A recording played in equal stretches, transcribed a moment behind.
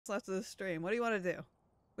left of the stream. What do you want to do?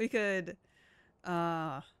 We could,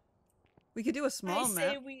 we could do a small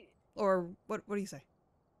map. Or what do you say?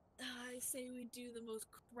 I say we do the most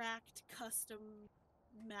cracked custom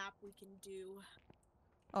map we can do.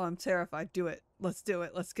 Oh, I'm terrified. Do it. Let's do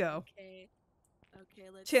it. Let's go. Okay. Okay,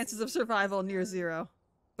 let's Chances see. of survival near 0.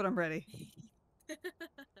 But I'm ready.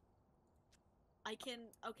 I can,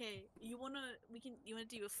 okay, you wanna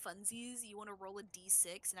do a funsies? You wanna roll a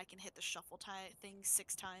d6 and I can hit the shuffle thing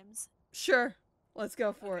 6 times? Sure. Let's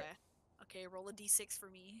go for it. Okay, roll a d6 for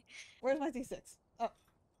me. Where's my d6? Oh,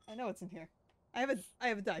 I know it's in here. I have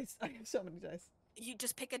a dice. I have so many dice. You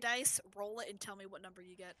just pick a dice, roll it, and tell me what number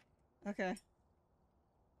you get. Okay.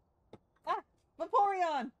 Ah!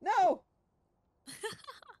 Vaporeon! No!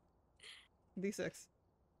 D6.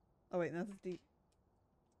 Oh wait, that's D.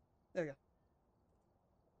 There we go.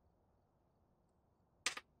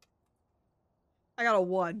 I got a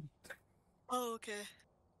 1. Oh, okay.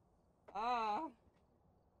 Ah.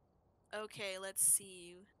 Okay, let's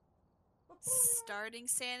see. Starting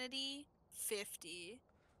sanity, 50.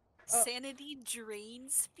 Sanity drain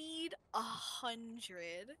speed,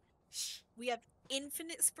 100. We have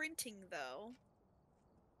infinite sprinting, though.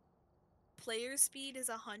 Player speed is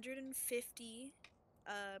 150%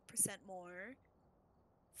 more.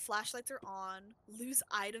 Flashlights are on. Lose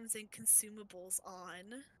items and consumables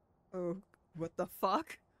on. Oh, what the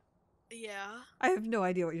fuck? Yeah. I have no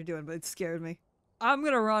idea what you're doing, but it scared me. I'm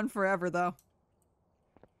gonna run forever, though.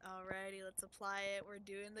 Alrighty, let's apply it. We're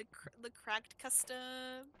doing the cracked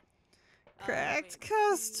custom. Cracked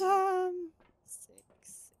custom.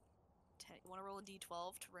 6, 10. You want to roll a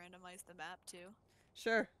d12 to randomize the map too?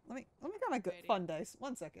 Sure. Let me grab my good fun dice.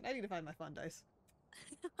 1 second. I need to find my fun dice.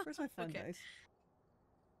 Where's my fun dice?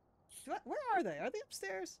 Where are they? Are they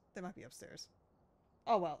upstairs? They might be upstairs.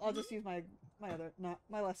 Oh well, I'll just use my other, not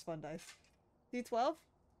my less fun dice. D12?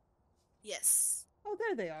 Yes. Oh,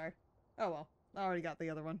 there they are. Oh well, I already got the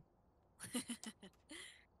other one.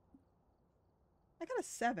 I got a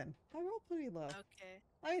 7. I rolled pretty low. Okay.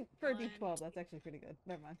 I mean, for a D12, that's actually pretty good.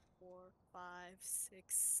 Never mind. 4, 5,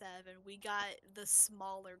 6, 7. We got the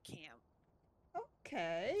smaller camp.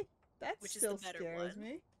 Okay. That which still is the better scares one.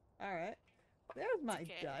 me. Alright. There's my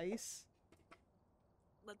dice.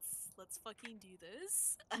 Let's fucking do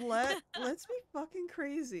this. Let's be fucking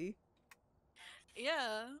crazy.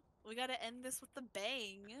 Yeah. We gotta end this with a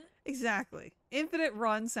bang. Exactly. Infinite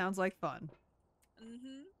run sounds like fun.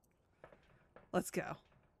 Mm-hmm. Let's go.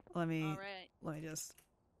 Let me just...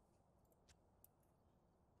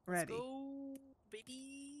 Ready. Let's go,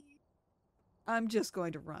 baby. I'm just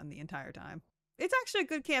going to run the entire time. It's actually a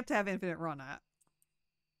good camp to have infinite run at.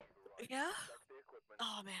 Yeah?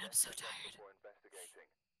 Oh man, I'm so tired.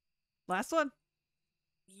 Last one?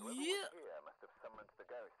 Yeah.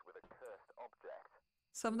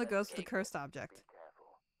 Summon the ghost with a cursed object.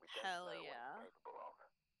 Hell yeah.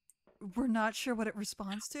 We're not sure what it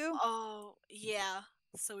responds to? Oh, yeah.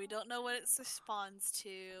 So we don't know what it responds to.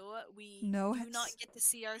 We do not get to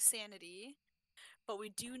see our sanity. But we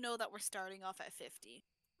do know that we're starting off at 50.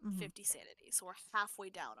 50 sanity. So we're halfway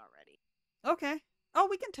down already. Okay. Oh,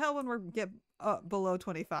 we can tell when we're below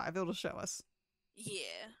 25. It'll show us.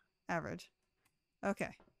 Yeah. Average.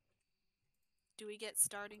 Okay. Do we get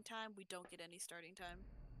starting time? We don't get any starting time.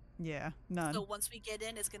 Yeah, none. So once we get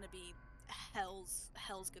in, it's gonna be hell's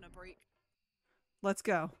gonna break. Let's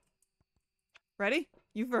go. Ready?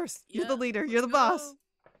 You first. You're the leader. You're the boss.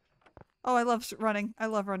 Oh, I love running. I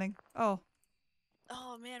love running. Oh.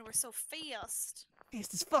 Oh man, we're so fast.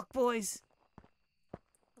 Fast as fuck, boys.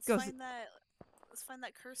 Let's find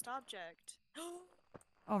that cursed object.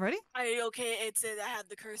 Already? Okay, I have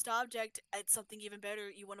the cursed object. It's something even better.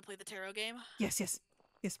 You want to play the tarot game? Yes, yes.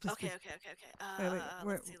 Yes, please. Okay, please. okay.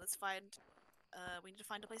 Let's see. Let's find. We need to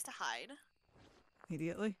find a place to hide.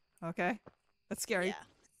 Immediately. Okay. That's scary. Yeah.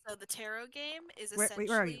 So the tarot game is essentially. Wait,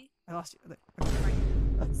 where are you? I lost you. Right.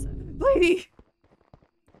 Lady!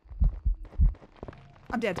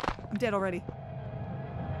 I'm dead. I'm dead already.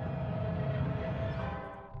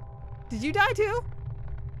 Did you die too?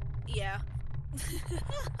 Yeah.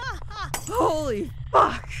 Holy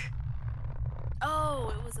fuck!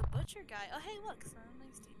 Oh, it was a butcher guy. Oh, hey, look.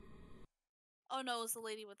 Nice team. Oh no, it was the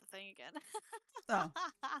lady with the thing again. Oh.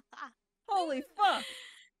 Holy fuck!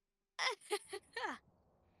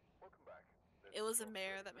 It was a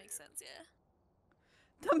mare. That makes sense, yeah.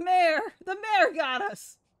 The mayor! The mayor got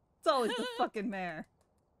us! It's always the fucking mayor.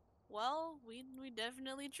 Well, we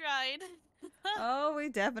definitely tried. Oh, we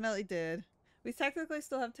definitely did. We technically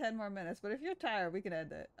still have 10 more minutes, but if you're tired, we can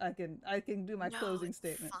end it. I can do my closing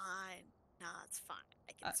statement. Fine. Nah, it's fine.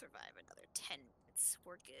 I can survive another 10 minutes.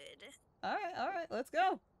 We're good. Alright, let's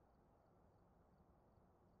go.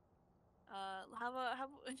 how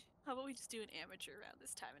about we just do an amateur round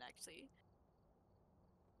this time and actually.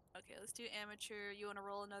 Okay, let's do amateur. You want to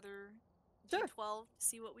roll another Sure. D12 to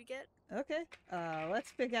see what we get? Okay.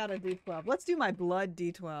 Let's pick out a D12. Let's do my blood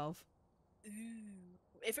D12. Ooh.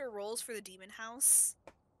 If it rolls for the demon house.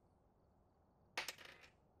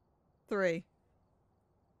 3.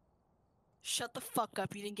 Shut the fuck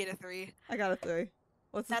up, you didn't get a 3. I got a 3.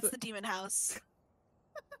 That's the demon house.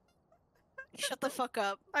 Shut the fuck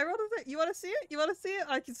up. I rolled a 3. You want to see it? You want to see it?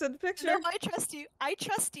 I can send a picture. No, I trust you. I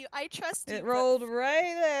trust you. I trust you. It rolled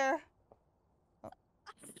right there.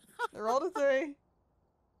 It rolled a 3.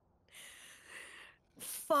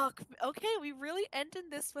 Fuck. Okay, we really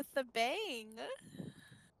ended this with the bang.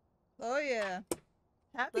 Oh, yeah.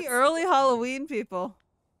 Happy early Halloween, people.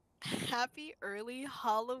 Happy early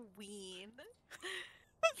Halloween.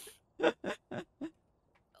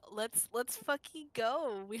 Let's fucking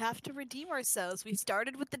go. We have to redeem ourselves. We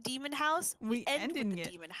started with the demon house. We ended with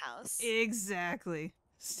the demon house. Exactly.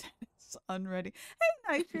 It's unready.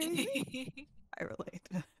 Hey, Night Crazy. I relate.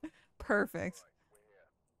 Perfect.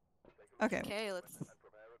 Okay. Okay, let's.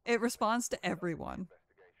 It responds to everyone.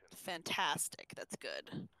 Fantastic. That's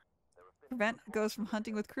good. Prevent goes from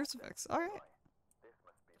hunting with crucifix. All right.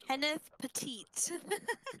 Kenneth Petite.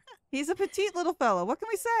 He's a petite little fellow. What can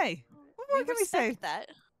we say? What more can we say? That.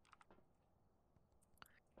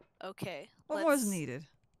 Okay. What more is needed?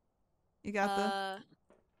 You got the.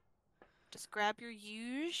 Just grab your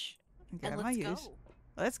huge. Grab and my let's huge. go.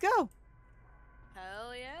 Let's go.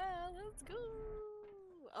 Hell yeah, let's go.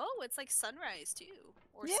 Oh, it's like sunrise too,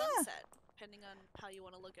 or sunset, depending on how you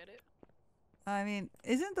want to look at it. I mean,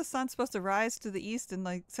 isn't the sun supposed to rise to the east and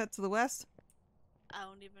like set to the west? I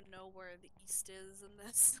don't even know where the east is in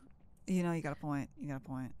this. You know, you got a point. You got a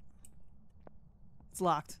point. It's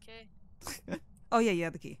locked. Okay. Oh yeah, you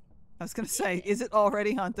have the key. I was gonna say, is it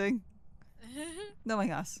already hunting?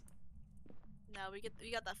 Knowing us. No, we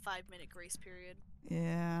got that 5-minute grace period.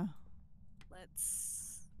 Yeah.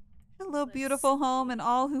 Let's beautiful home and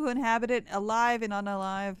all who inhabit it, alive and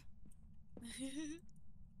unalive.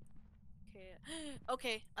 Okay.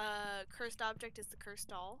 Okay. Cursed object is the cursed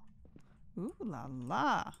doll. Ooh la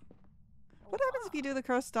la. What happens if you do the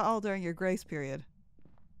cursed doll during your grace period?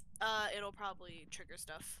 It'll probably trigger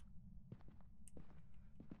stuff.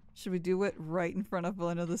 Should we do it right in front of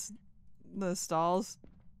one of the stalls?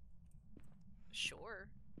 Sure.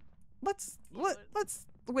 Let's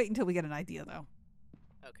wait until we get an idea though.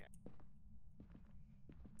 Okay.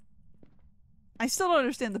 I still don't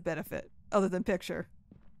understand the benefit other than picture.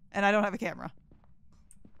 And I don't have a camera.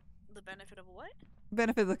 The benefit of what?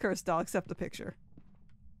 Benefit of the cursed doll except the picture.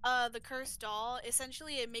 The cursed doll,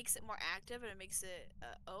 essentially it makes it more active and it makes it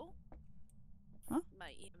oh. Huh?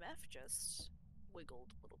 My EMF just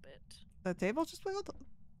wiggled a little bit. The table just wiggled?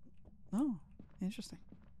 Oh, interesting.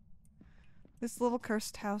 This little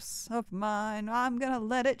cursed house of mine, I'm gonna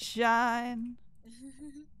let it shine.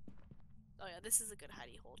 Oh yeah, this is a good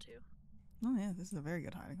hidey hole too. Oh yeah, this is a very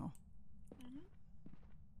good hiding hole.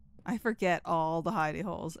 I forget all the hidey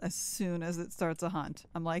holes as soon as it starts a hunt.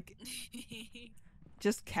 I'm like,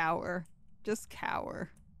 just cower. Just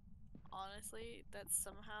cower. Honestly, that's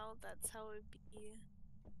how it be.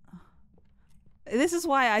 This is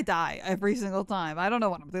why I die every single time. I don't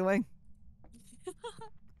know what I'm doing.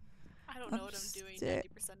 I don't know what I'm doing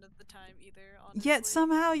 90% of the time either, honestly. Yet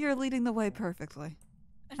somehow you're leading the way perfectly.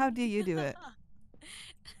 How do you do it?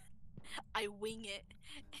 I wing it.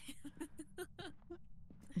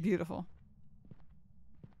 Beautiful.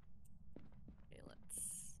 Okay,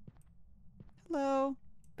 let's... Hello.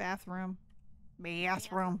 Bathroom.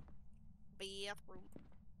 Bathroom.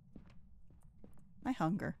 My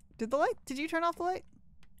hunger. Did you turn off the light?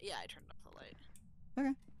 Yeah, I turned off the light.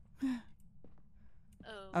 Okay.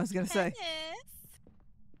 Oh, I was gonna say.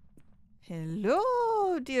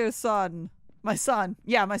 Hello, dear son. My son.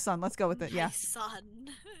 Yeah, my son. Let's go with it. Yeah. My son.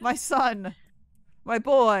 My son. My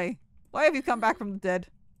boy. Why have you come back from the dead?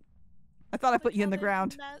 I thought I put you in the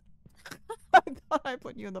ground. I thought I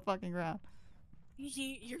put you in the fucking ground.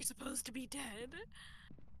 You're supposed to be dead.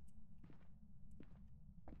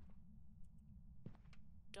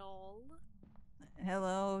 Doll.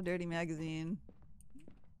 Hello, dirty magazine.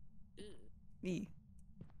 Me.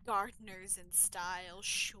 Gardeners in style,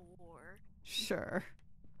 sure. Sure.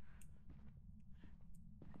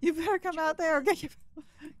 You better come out there or get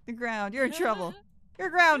the ground. You're in trouble. You're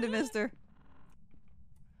grounded, mister.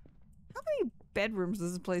 How many bedrooms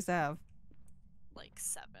does this place have? Like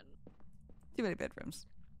 7. Too many bedrooms.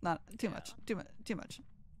 Not too much. Too much. Too much.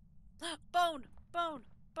 Bone. Bone.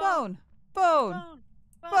 Bone. Bone.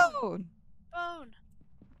 Bone. Bone. Bone.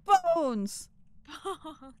 Bones.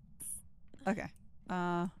 Bones. Okay.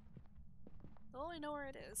 Well, we know where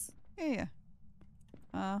it is. Yeah.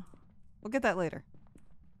 We'll get that later.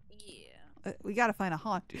 Yeah. We gotta find a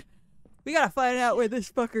haunt. We gotta find out where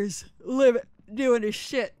this fucker's living, doing his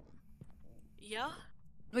shit. Yeah.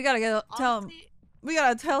 We gotta tell him. We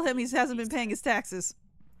gotta tell him he hasn't been paying his taxes.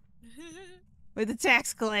 We're the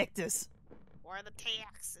tax collectors. Where the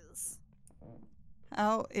taxes?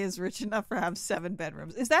 How is rich enough for have 7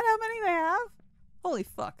 bedrooms? Is that how many they have? Holy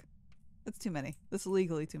fuck. That's too many. That's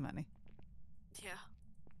legally too many. Yeah.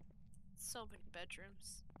 So many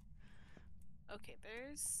bedrooms. Okay,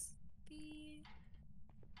 there's the...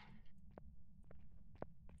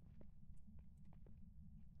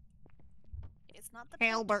 It's not the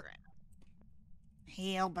Halbert.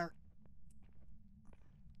 pentagram. Halbert.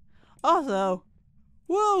 Also,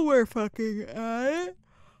 while we're fucking at it,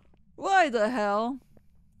 why the hell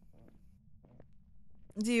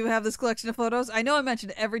do you have this collection of photos? I know I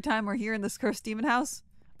mentioned every time we're here in this cursed demon house,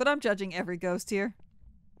 but I'm judging every ghost here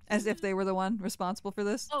as if they were the one responsible for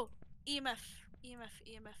this. Oh, EMF.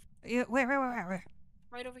 Yeah, where?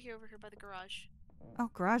 Right over here by the garage. Oh,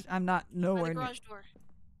 garage? I'm not nowhere By the near. garage door.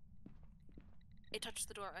 It touched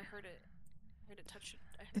the door. I heard it. It touched it.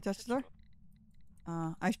 It touched the door?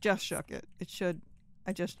 I just shook it. It should.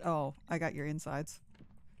 Oh, I got your insides.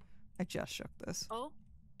 I just shook this. Oh,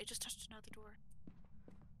 it just touched another door.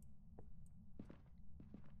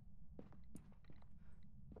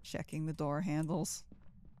 Checking the door handles.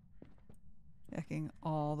 Checking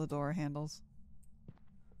all the door handles.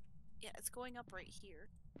 Yeah, it's going up right here.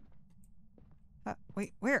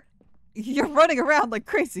 Wait, where? You're running around like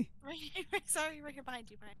crazy. Right here behind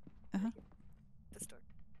you. Uh-huh. This door.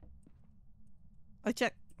 I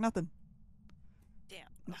checked. Nothing. Damn.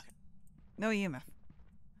 Okay. No EMF.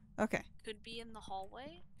 Okay. Could be in the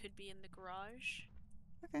hallway. Could be in the garage.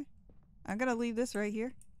 Okay. I'm gonna leave this right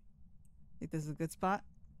here. Think this is a good spot?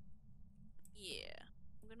 Yeah.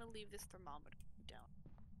 I'm gonna leave this thermometer down.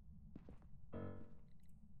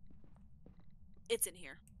 It's in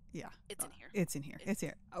here. Yeah. It's in here. It's in here. It's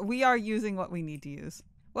here. We are using what we need to use.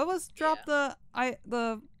 What was drop the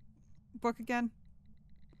book again?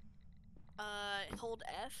 Hold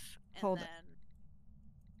F and Hold then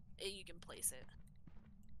you can place it.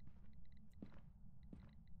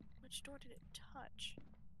 Which door did it touch?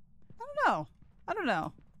 I don't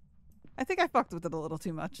know. I think I fucked with it a little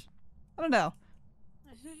too much. I don't know.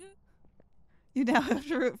 You now have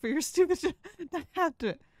to root for your stupid not have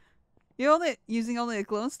to. You're using only a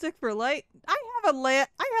glow stick for light? I have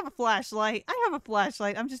a flashlight.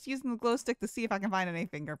 I'm just using the glow stick to see if I can find any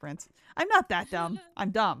fingerprints. I'm not that dumb.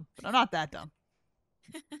 I'm dumb, but I'm not that dumb.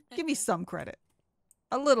 Give me some credit.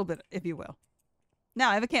 A little bit, if you will.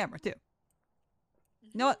 Now I have a camera too.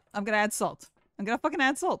 You know what? I'm gonna add salt. I'm gonna fucking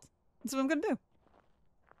add salt. That's what I'm gonna do.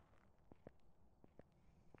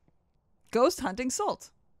 Ghost hunting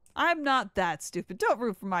salt. I'm not that stupid. Don't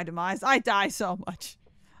root for my demise. I die so much.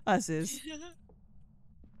 Us is.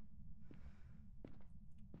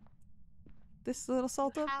 This little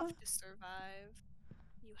salt You up. have to survive.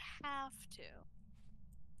 You have to.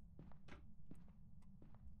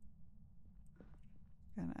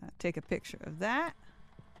 Gonna take a picture of that.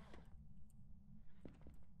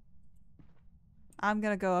 I'm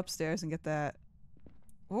gonna go upstairs and get that.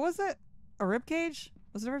 What was it? A rib cage?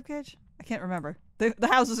 Was it a rib cage? I can't remember. The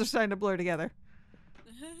houses are starting to blur together.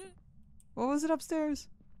 What was it upstairs?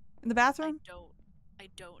 In the bathroom? I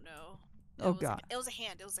don't know. Oh god. It was a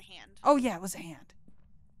hand. Oh yeah, it was a hand.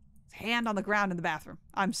 It's a hand on the ground in the bathroom.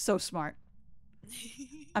 I'm so smart.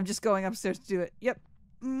 I'm just going upstairs to do it. Yep.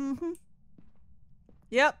 Mm-hmm.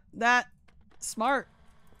 Yep, that. Smart.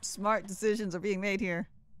 Smart decisions are being made here.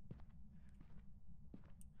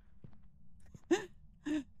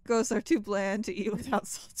 Ghosts are too bland to eat without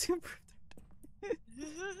salt to improve their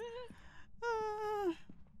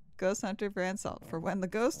Ghost Hunter brand salt for when the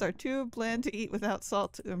ghosts are too bland to eat without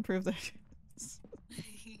salt to improve their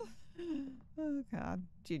Oh god,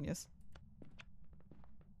 genius.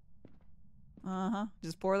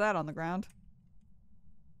 Just pour that on the ground.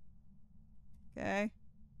 Okay.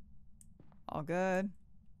 All good.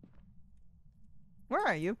 Where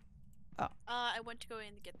are you? Oh. I went to go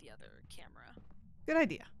in to get the other camera. Good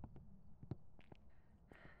idea.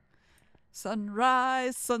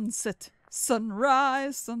 Sunrise, sunset.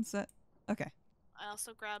 Sunrise, sunset. Okay. I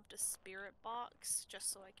also grabbed a spirit box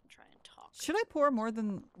just so I can try and talk. Should I pour more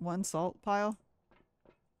than one salt pile?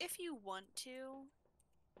 If you want to.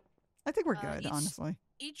 I think we're good, honestly.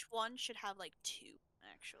 Each one should have like 2,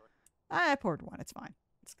 actually. I poured 1. It's fine.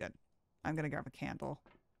 It's good. I'm gonna grab a candle.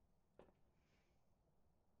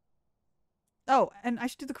 Oh, and I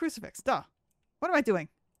should do the crucifix. Duh. What am I doing?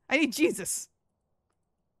 I need Jesus.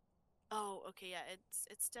 Oh, okay, yeah,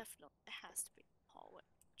 it's definitely, it has to be hallway.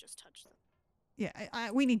 Just touch them.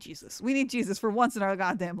 Yeah, we need Jesus. We need Jesus for once in our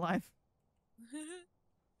goddamn life.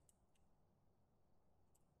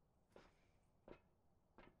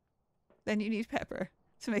 Then you need Pepper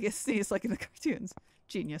to make it sneeze like in the cartoons.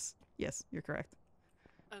 Genius. Yes, you're correct.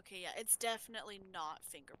 Okay, yeah, it's definitely not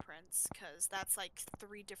fingerprints, because that's like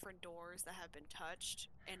 3 different doors that have been touched,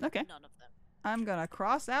 and Okay. none of them. I'm gonna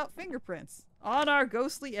cross out fingerprints. On our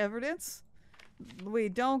ghostly evidence, we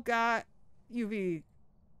don't got UV.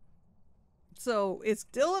 So it's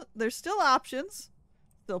still, there's still options.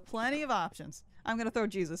 Still plenty of options. I'm gonna throw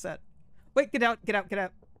Jesus at. Wait, get out, get out, get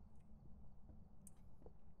out.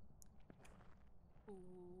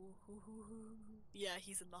 Ooh. Yeah,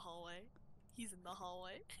 he's in the hallway. He's in the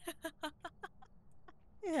hallway.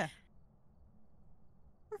 Yeah.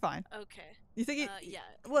 We're fine. Okay. You think yeah.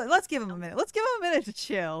 Well, let's give him a minute. Let's give him a minute to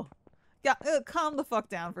chill. Yeah, calm the fuck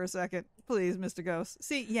down for a second, please, Mr. Ghost.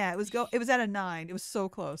 See, yeah, it was at a 9. It was so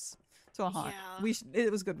close to a haunt. Yeah.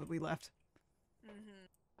 It was good that we left.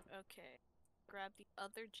 Okay. Grab the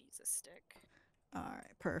other Jesus stick. All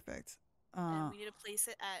right, perfect. And we need to place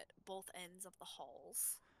it at both ends of the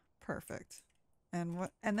halls. Perfect. And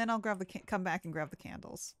then I'll grab come back and grab the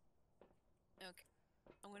candles. Okay.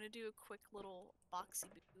 I'm gonna do a quick little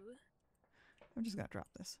boxy boo. I'm just gonna drop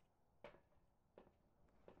this.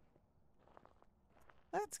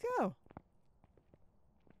 Let's go.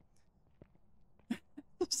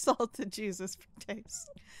 Salted Jesus for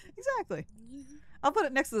taste. Exactly. I'll put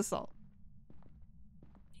it next to the salt.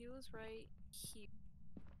 He was right here.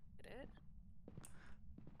 Get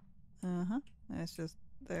it? It's just,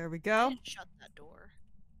 there we go. I didn't shut that door.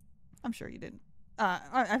 I'm sure you didn't.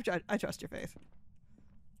 I trust your faith.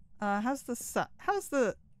 How's the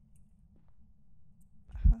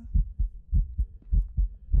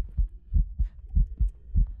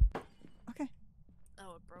okay.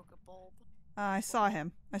 Oh, it broke a bulb. I saw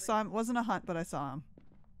him. It wasn't a hunt, but I saw him.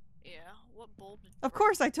 Yeah, what bulb did Of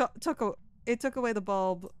course I it took away the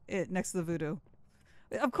bulb next to the voodoo.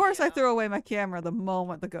 Of course I threw away my camera the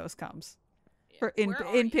moment the ghost comes. Yeah. For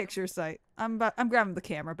in picture sight. I'm grabbing the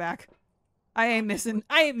camera back. I ain't missing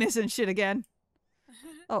shit again.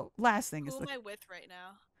 Oh, last thing is who am I with right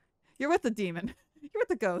now? You're with the demon. You're with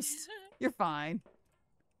the ghost. You're fine.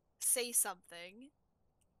 Say something.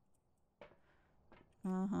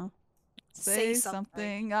 Say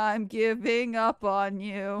something. I'm giving up on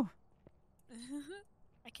you.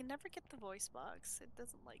 I can never get the voice box. It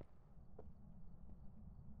doesn't like.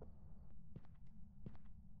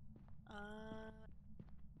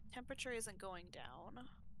 Temperature isn't going down.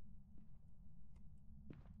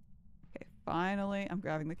 Okay, finally, I'm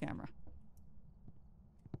grabbing the camera.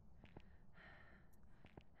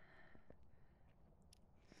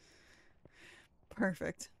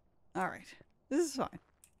 Perfect. All right. This is fine.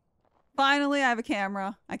 Finally, I have a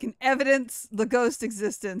camera. I can evidence the ghost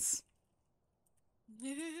existence.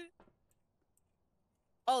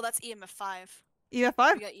 Oh, that's EMF 5. EMF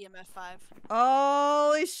 5? We got EMF 5.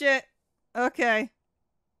 Holy shit. Okay.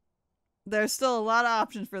 There's still a lot of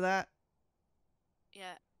options for that.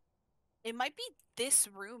 Yeah. It might be this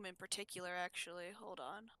room in particular, actually. Hold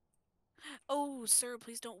on. Oh, sir,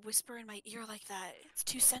 please don't whisper in my ear like that. It's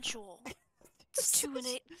too sensual. It's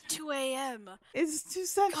 2 a.m. It's too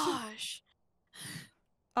sensual. Gosh.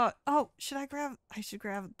 I should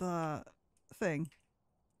grab the thing.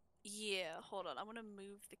 Yeah, hold on. I'm gonna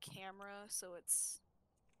move the camera so it's...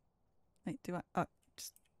 Wait, do I? Oh,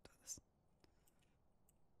 just do this.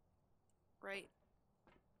 Right.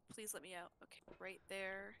 Please let me out. Okay, right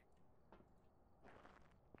there.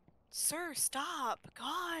 Sir, stop!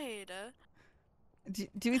 God!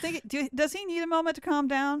 Do we think does he need a moment to calm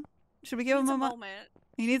down? Should we give him a moment?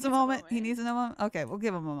 He needs a moment. He needs a moment. Okay, we'll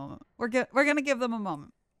give him a moment. We're gonna give them a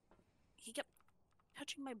moment. He kept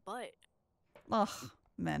touching my butt. Ugh,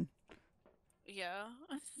 men. Yeah.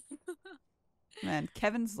 Man,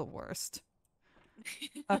 Kevin's the worst.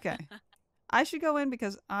 Okay. I should go in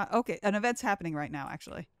because okay, an event's happening right now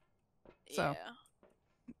actually. So.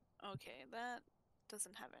 Yeah. Okay, that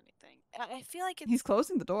doesn't have anything. I feel like he's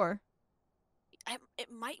closing the door.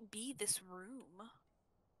 It might be this room.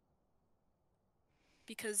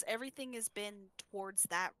 Because everything has been towards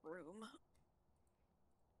that room.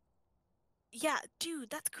 Yeah, dude,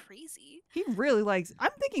 that's crazy. He really likes...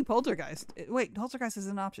 I'm thinking poltergeist. Wait, poltergeist is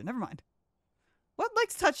an option. Never mind. What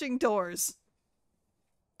likes touching doors?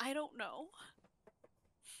 I don't know.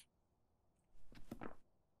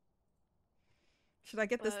 Should I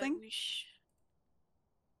get this thing?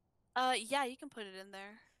 Yeah, you can put it in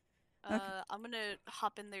there. Okay. I'm gonna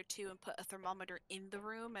hop in there too and put a thermometer in the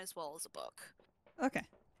room as well as a book. Okay.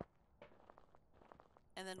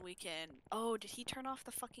 And then we can... Oh, did he turn off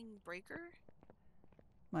the fucking breaker?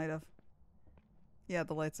 Might have. Yeah,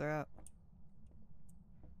 the lights are out.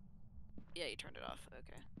 Yeah, he turned it off.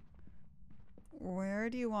 Okay. Where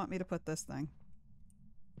do you want me to put this thing?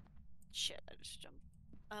 Shit, I just jumped.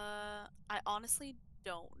 I honestly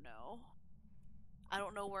don't know. I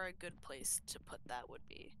don't know where a good place to put that would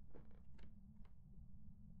be.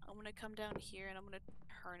 I'm gonna come down here and I'm gonna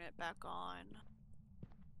turn it back on.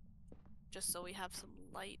 Just so we have some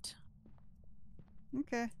light.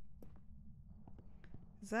 Okay.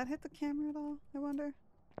 Does that hit the camera at all, I wonder?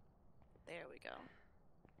 There we go.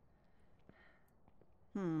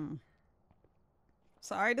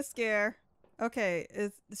 Sorry to scare. Okay,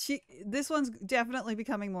 this one's definitely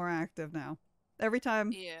becoming more active now. Every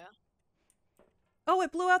time. Yeah. Oh,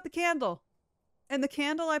 it blew out the candle. And the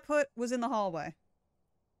candle I put was in the hallway.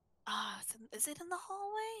 Ah, is it in the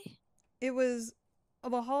hallway? It was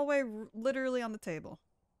the hallway literally on the table.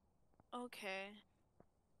 Okay.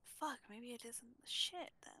 Fuck, maybe it isn't the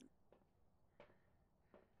shit then.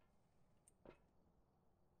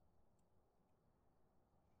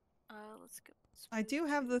 Let's go. I do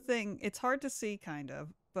have the thing. It's hard to see, kind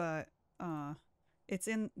of, but it's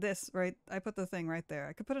in this, right? I put the thing right there.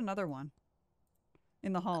 I could put another one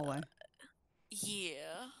in the hallway.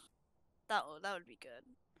 Yeah. That would be good.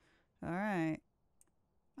 All right.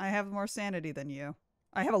 I have more sanity than you.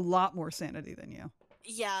 I have a lot more sanity than you.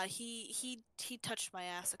 Yeah, he touched my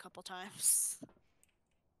ass a couple times.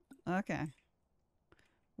 Okay.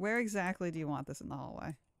 Where exactly do you want this in the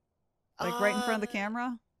hallway? Like right in front of the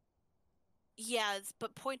camera? Yeah,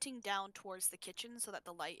 but pointing down towards the kitchen so that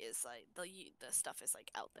the light is like the stuff is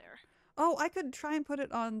like out there. Oh, I could try and put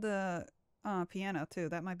it on the piano too.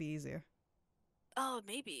 That might be easier. Oh,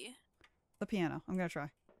 maybe. The piano. I'm gonna try.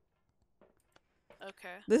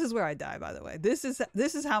 Okay. This is where I die, by the way. This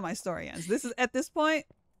is how my story ends. This is at this point,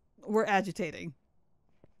 we're agitating.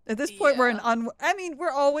 At this point, we're I mean,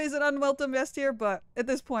 we're always an unwelcome guest here, but at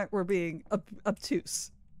this point, we're being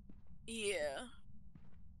obtuse. Yeah.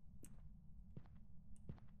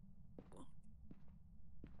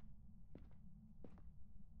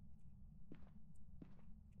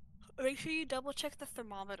 Make sure you double check the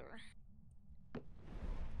thermometer.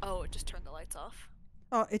 Oh, it just turned the lights off.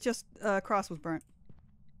 Oh, it just cross was burnt.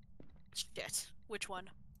 Shit. Which one?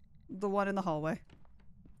 The one in the hallway.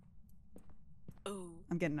 Oh.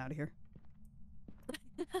 I'm getting out of here.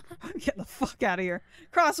 I'm getting the fuck out of here.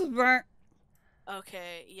 Cross was burnt.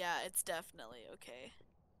 Okay, yeah, it's definitely okay.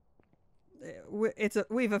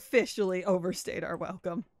 We've officially overstayed our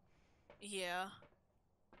welcome. Yeah.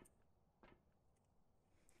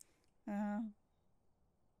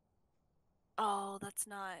 Oh, that's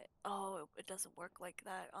not... Oh, it doesn't work like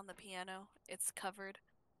that on the piano. It's covered.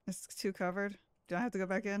 It's too covered? Do I have to go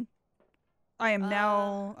back in? I am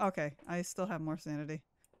now... Okay, I still have more sanity.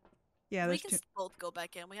 Yeah, we can both go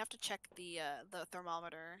back in. We have to check the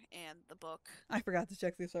thermometer and the book. I forgot to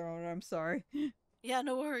check the thermometer. I'm sorry. Yeah,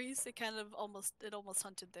 no worries. It kind of almost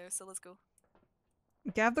hunted there. So let's go.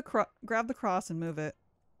 Grab the cross and move it.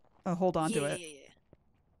 Hold on to it. Yeah.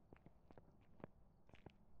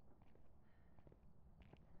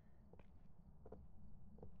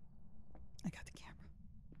 I got the camera.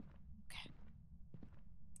 Okay.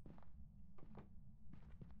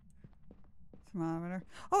 Thermometer.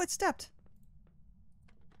 Oh, it stepped.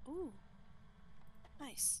 Ooh.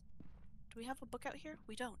 Nice. Do we have a book out here?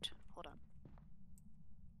 We don't. Hold on.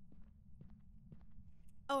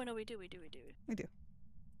 Oh, no, we do. We do.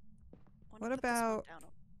 What about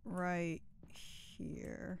right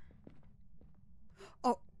here?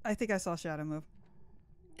 Oh, I think I saw Shadow move.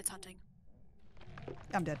 It's hunting.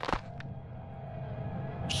 I'm dead.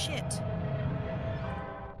 Shit.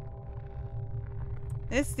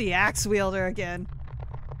 It's the axe wielder again.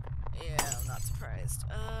 Yeah, I'm not surprised.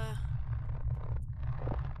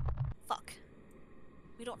 Fuck.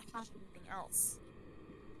 We don't have anything else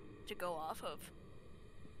to go off of.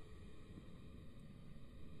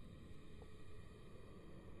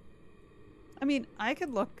 I mean, I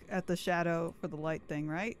could look at the shadow for the light thing,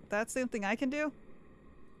 right? That's the thing I can do?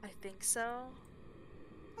 I think so.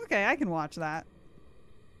 Okay, I can watch that.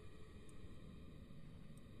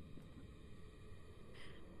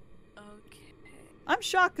 Okay. I'm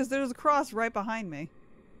shocked because there's a cross right behind me.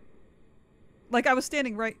 Like I was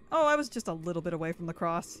standing right... Oh, I was just a little bit away from the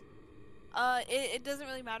cross. It doesn't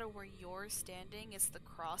really matter where you're standing. It's the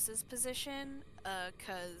cross's position.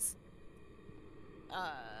 Cause...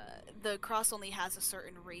 the cross only has a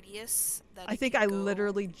certain radius that I think I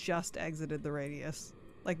literally just exited the radius.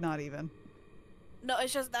 Like, not even. No,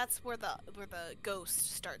 it's just that's where the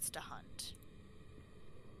ghost starts to hunt.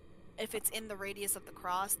 If it's in the radius of the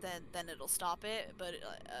cross, then it'll stop it. But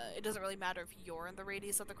it doesn't really matter if you're in the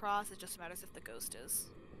radius of the cross. It just matters if the ghost is.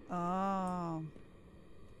 Oh.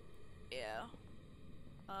 Yeah.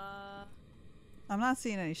 I'm not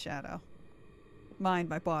seeing any shadow. My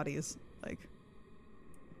body is like.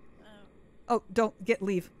 Oh, don't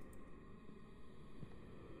leave.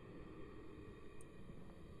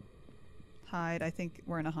 Hide. I think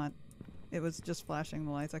we're in a hunt. It was just flashing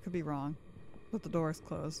the lights. I could be wrong, but the door is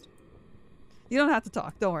closed. You don't have to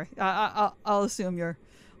talk. Don't worry. I'll assume you're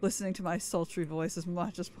listening to my sultry voice as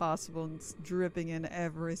much as possible and it's dripping in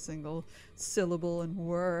every single syllable and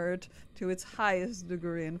word to its highest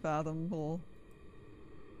degree unfathomable.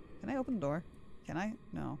 Can I open the door? Can I?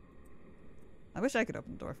 No. I wish I could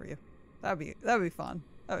open the door for you. That'd be fun.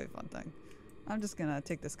 That'd be a fun thing. I'm just gonna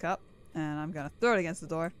take this cup and I'm gonna throw it against the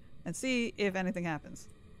door and see if anything happens.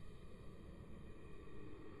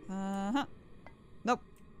 Nope.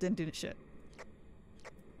 Didn't do shit.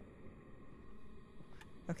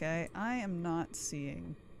 Okay, I am not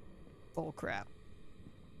seeing bull crap.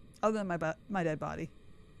 Other than my dead body.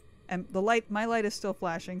 And the light, my light is still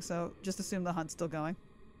flashing, so just assume the hunt's still going.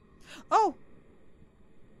 Oh!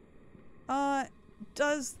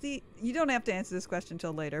 You don't have to answer this question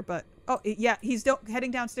until later, but... Oh, yeah, he's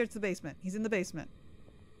heading downstairs to the basement. He's in the basement.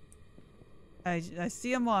 I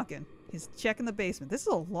see him walking. He's checking the basement. This is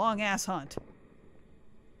a long-ass hunt.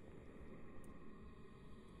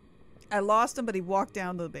 I lost him, but he walked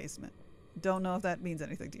down to the basement. Don't know if that means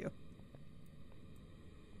anything to you.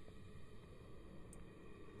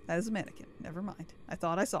 That is a mannequin. Never mind. I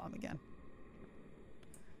thought I saw him again.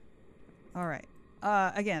 Alright.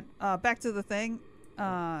 Again, back to the thing.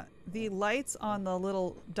 The lights on the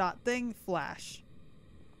little dot thing flash.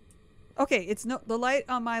 Okay, it's no... The light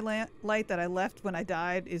on my light that I left when I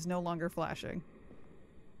died is no longer flashing.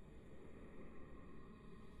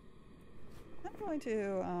 I'm going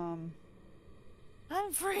to,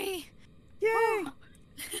 I'm free! Yay! Oh.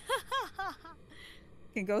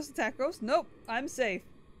 Can ghosts attack ghosts? Nope, I'm safe.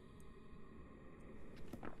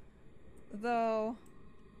 Though,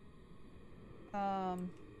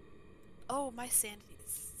 Oh, my sanity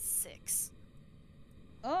is 6.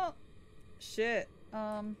 Oh, shit.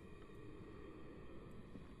 How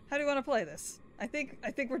do you want to play this? I think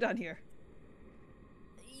we're done here.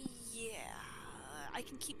 Yeah, I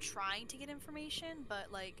can keep trying to get information,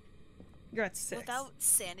 but like, you're at 6. Without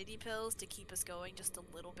sanity pills to keep us going just a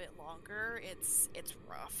little bit longer, it's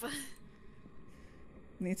rough.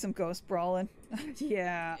 Need some ghost brawling.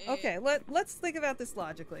 Yeah. Okay, let's think about this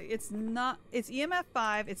logically. It's EMF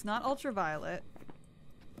 5, it's not ultraviolet.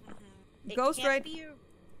 Mm-hmm. Ghost right.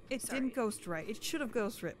 It didn't ghost right. It should have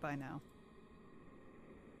ghost writ by now.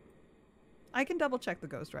 I can double check the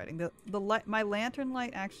ghost writing. The light, my lantern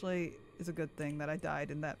light actually is a good thing that I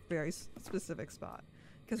died in that very specific spot.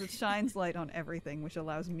 Because it shines light on everything, which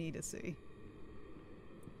allows me to see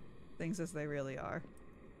things as they really are.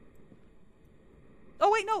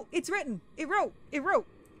 Oh wait, no! It's written! It wrote! It wrote!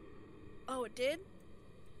 Oh, it did?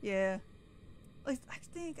 Yeah. I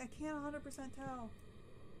think. I can't 100% tell.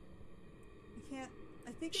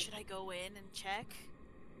 I think... Should I go in and check?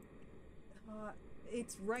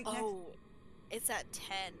 It's right next... Oh, it's at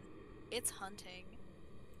 10. It's hunting.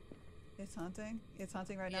 It's hunting? It's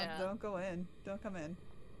hunting right Yeah. now? Don't go in. Don't come in.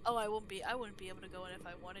 Oh, I wouldn't be able to go in if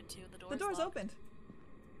I wanted to. The door's locked. opened.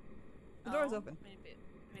 The door's open.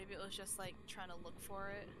 Maybe it was just like trying to look for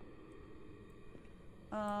it.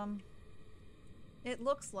 It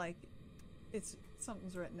looks like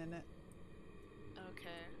something's written in it.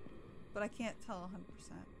 Okay. But I can't tell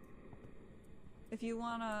 100%. If you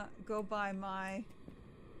wanna go by my...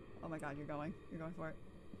 Oh my god, you're going for it.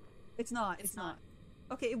 It's not. It's not.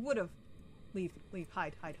 Okay, it would have. Leave.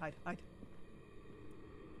 Hide. Hide.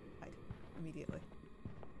 Immediately.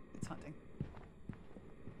 It's hunting.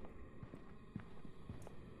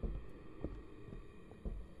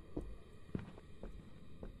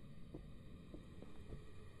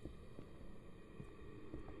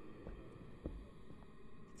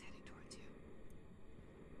 It's heading towards you.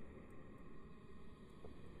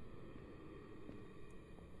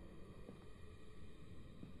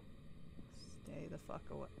 Stay the fuck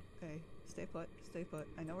away. Okay, stay put.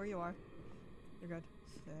 I know where you are. You're good.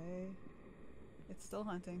 Stay. It's still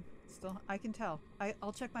hunting. I can tell.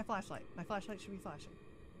 I'll check my flashlight. My flashlight should be flashing.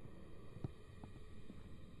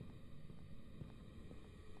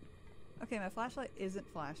 Okay, my flashlight isn't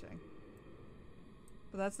flashing.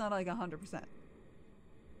 But that's not like 100%.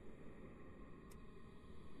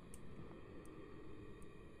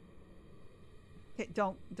 Okay,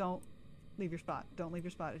 don't leave your spot. Don't leave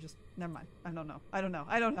your spot. It just never mind. I don't know. I don't know.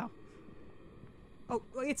 I don't know. Oh,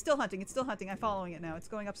 it's still hunting. It's still hunting. I'm following it now. It's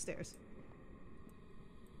going upstairs.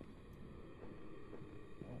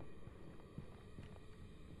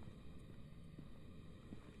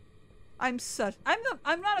 I'm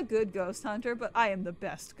not a good ghost hunter, but I am the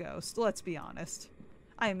best ghost. Let's be honest.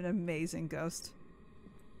 I am an amazing ghost.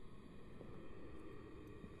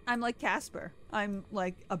 I'm like Casper. I'm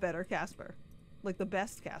like a better Casper. Like the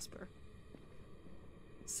best Casper.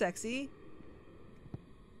 Sexy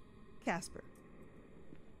Casper.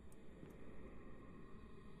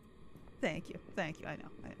 Thank you. Thank you. I know.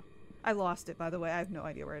 I know. I lost it, by the way. I have no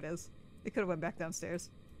idea where it is. It could have went back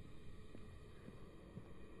downstairs.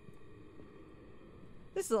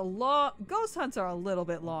 This is a long... Ghost hunts are a little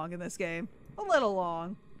bit long in this game. A little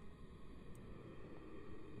long.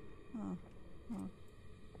 Oh. Oh.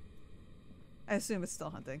 I assume it's still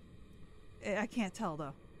hunting. I can't tell,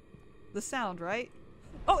 though. The sound, right?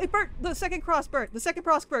 Oh, it burnt! The second cross burnt! The second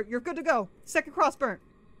cross burnt! You're good to go! Second cross burnt!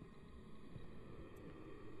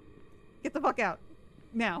 Get the fuck out.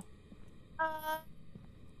 Now.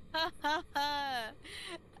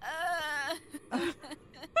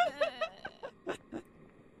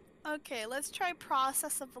 Okay, let's try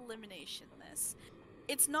process of elimination this.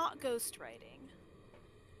 It's not ghostwriting.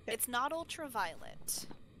 Okay. It's not ultraviolet.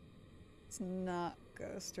 It's not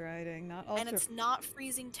ghostwriting, not ultra... And it's not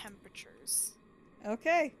freezing temperatures.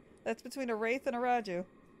 Okay, that's between a wraith and a Raju.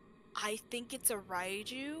 I think it's a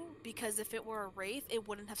Raiju, because if it were a wraith, it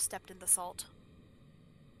wouldn't have stepped in the salt.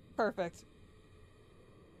 Perfect.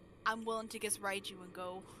 I'm willing to guess Raiju and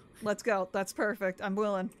go. Let's go. That's perfect. I'm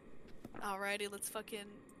willing. Alrighty, let's fucking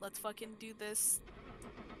do this.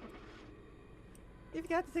 You've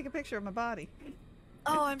got to take a picture of my body.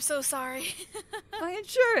 Oh, I'm so sorry. My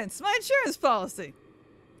insurance policy.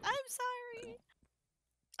 I'm sorry.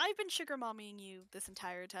 I've been sugar mommying you this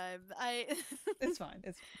entire time. It's fine.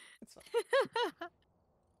 It's fine.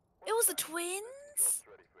 It was the twins?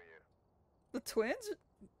 The twins?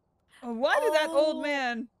 Oh, why did that old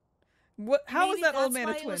man... How was that old man a twin?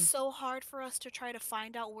 Maybe that's why it was so hard for us to try to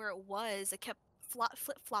find out where it was. It kept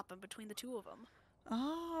flip-flopping between the two of them.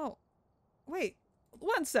 Oh. Wait.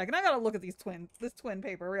 1 second. I gotta look at this twin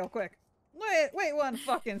paper real quick. Wait 1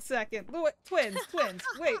 fucking second. Twins.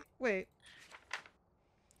 Wait.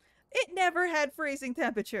 It never had freezing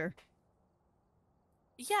temperature.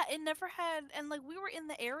 Yeah, it never had, and like we were in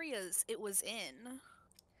the areas it was in.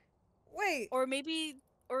 Wait. Or maybe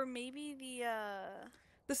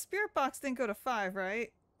the spirit box didn't go to 5,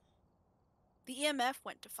 right? The EMF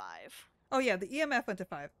went to 5. Oh yeah, the EMF went to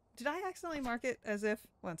 5. Did I accidentally mark it as if...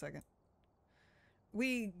 1 second.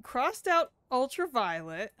 We crossed out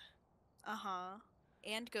ultraviolet. Uh-huh.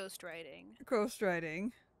 And ghostwriting.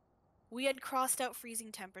 Ghostwriting. We had crossed out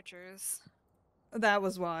freezing temperatures. That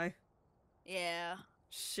was why. Yeah.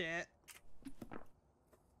 Shit.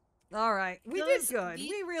 Alright. We did good.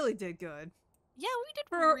 We really did good. Yeah, we did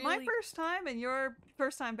For my first time and your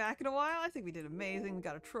first time back in a while, I think we did amazing. We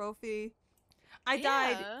got a trophy. I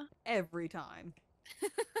died every time.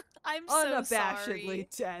 I'm so unabashedly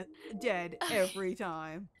dead every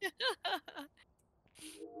time.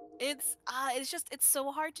 It's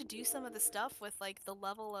so hard to do some of the stuff with like the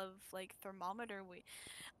level of like thermometer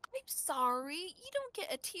I'm sorry, you don't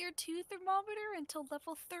get a tier 2 thermometer until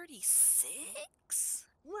level 36?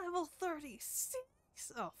 Level 36?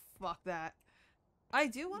 Oh, fuck that. I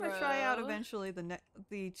do want to try out eventually the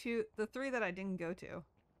 3 that I didn't go to.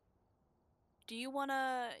 Do you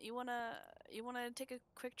wanna take a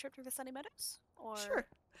quick trip to the Sunny Meadows? Or sure.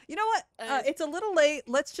 You know what? It's a little late.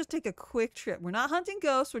 Let's just take a quick trip. We're not hunting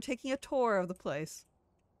ghosts. We're taking a tour of the place.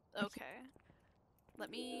 Okay. Let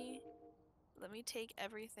me take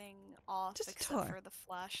everything off except for the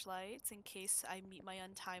flashlights in case I meet my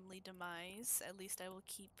untimely demise. At least I will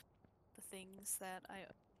keep the things that I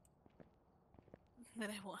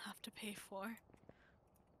won't have to pay for.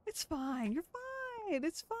 It's fine. You're fine.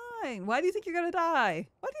 It's fine. Why do you think you're gonna die?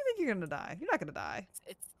 Why do you think you're gonna die? You're not gonna die.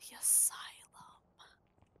 It's the asylum.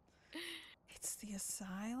 It's the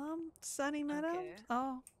asylum? Sunny Meadows? Okay.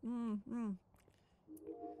 Oh.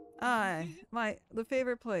 The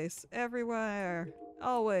favorite place. Everywhere.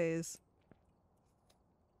 Always.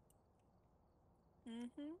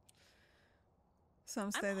 Mm-hmm.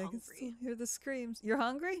 Some say they can still hear the screams. You're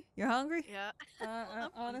hungry? You're hungry? Yeah.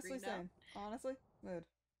 Honestly, same. Honestly, mood.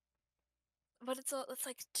 But it's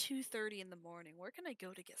like 2:30 in the morning. Where can I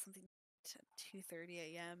go to get something at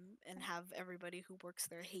 2:30 a.m. and have everybody who works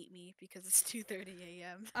there hate me because it's 2:30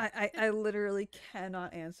 a.m.? I literally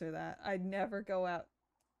cannot answer that. I never go out.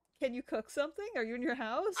 Can you cook something? Are you in your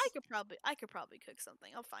house? I could probably cook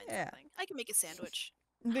something. I'll find Yeah. something. I can make a sandwich.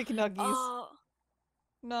 McNuggies. Oh,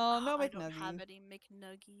 No, no I don't have McNuggies. any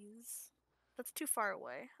McNuggies. That's too far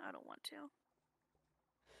away. I don't want to.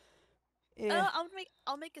 Yeah.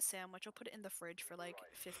 I'll make a sandwich. I'll put it in the fridge for like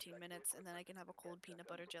 15 minutes, and then I can have a cold peanut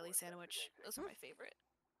butter jelly sandwich. Those are my favorite.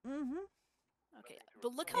 Mm-hmm. Okay,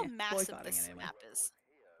 but look how Yeah, massive boycotting this it anyway. map is.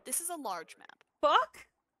 This is a large map. Fuck?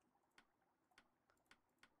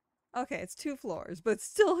 Okay, it's 2 floors, but it's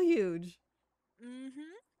still huge.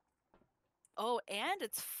 Mm-hmm. Oh, and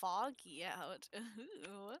it's foggy out.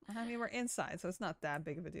 Ooh. I mean, we're inside, so it's not that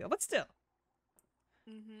big of a deal. But still.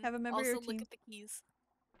 Mm-hmm. Have a member of your Also, look team. at the keys.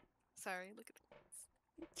 Sorry, look at the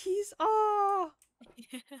Keys. Oh!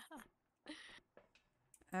 keys.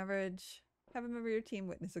 Average. Have a member of your team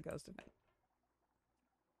witness a ghost event.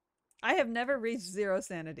 I have never reached 0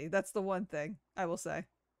 sanity. That's the one thing I will say.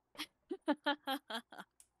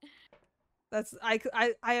 That's I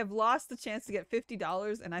have lost the chance to get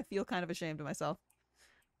 $50 and I feel kind of ashamed of myself.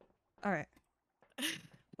 All right.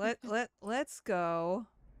 Let's go.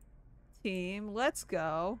 Team, let's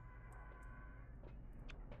go.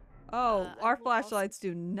 Oh, our flashlights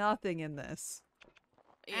do nothing in this.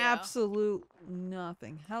 Yeah. Absolute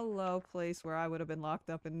nothing. Hello, place where I would have been locked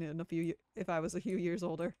up in a few if I was a few years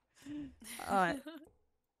older. Oh,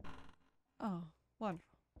 wonderful.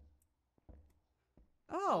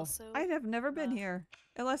 Oh, also, I have never been here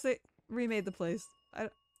unless they remade the place.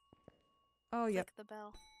 Oh, yep. Click the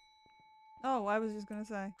bell. Oh, I was just gonna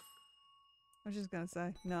say.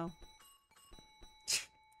 No.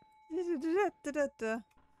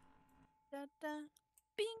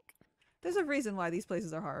 Bink. There's a reason why these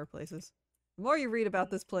places are horror places. The more you read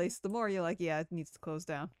about this place, the more you're like, yeah, it needs to close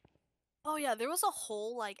down. Oh yeah, there was a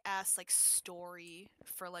whole like story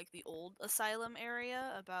for like the old asylum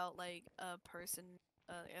area about like a person,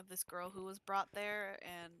 this girl who was brought there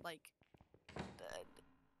and like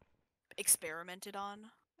experimented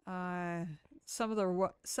on. Some of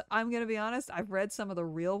the I'm gonna be honest. I've read some of the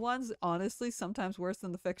real ones. Honestly, sometimes worse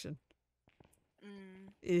than the fiction.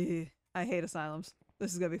 I hate asylums.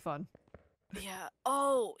 This is gonna be fun. Yeah.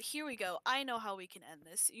 Oh, here we go. I know how we can end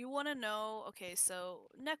this. You want to know? Okay, so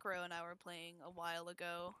Necro and I were playing a while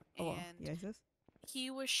ago, and yes. He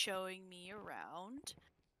was showing me around.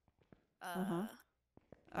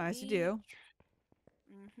 As you do.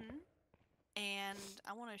 Mm-hmm. And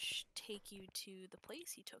I want to take you to the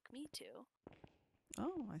place he took me to.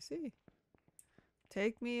 Oh, I see.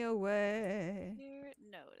 Take me away. Here?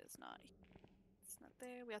 No, it is not. It's not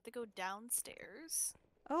there. We have to go downstairs.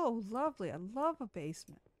 Oh, lovely. I love a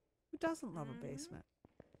basement. Who doesn't love a basement?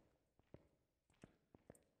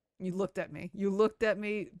 You looked at me. You looked at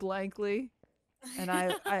me blankly. And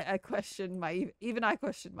I questioned even I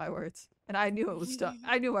questioned my words. And I knew it was stuff.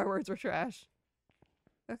 I knew my words were trash.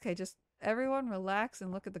 Okay, just everyone relax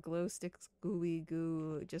and look at the glow sticks. Gooey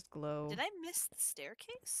goo. Just glow. Did I miss the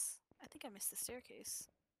staircase? I think I missed the staircase.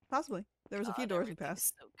 Possibly. There was a few doors we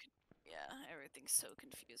passed. Yeah, everything's so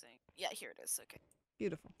confusing. Yeah, here it is. Okay.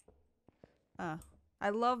 Beautiful. I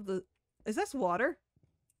love the... Is this water?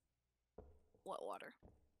 What water?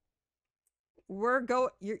 We're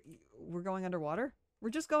going underwater? We're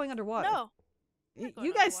just going underwater. No.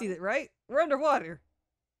 You guys see it, right? We're underwater.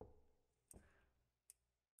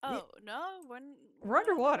 Oh, no. We're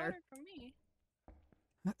underwater. For me.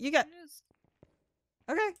 You got...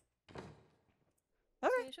 Okay.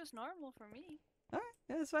 Okay. It's just normal for me. Alright.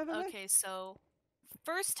 Yeah, that's fine. Okay, so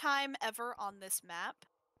first time ever on this map.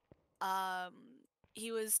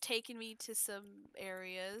 He was taking me to some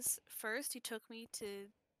areas. First, he took me to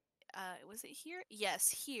was it here? Yes,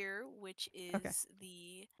 here, which is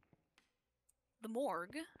the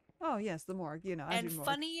morgue. Oh, yes, the morgue, you know. And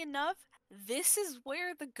funny enough, this is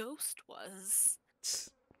where the ghost was.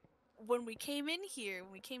 When we came in here,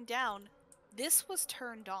 when we came down, this was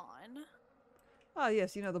turned on. Oh,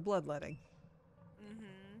 yes, you know, the bloodletting.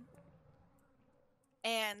 Mm-hmm.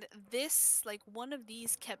 And this, like, one of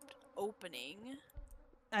these kept opening.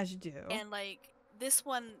 As you do. And, like, this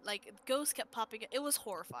one, like, ghosts kept popping. It was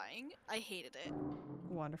horrifying. I hated it.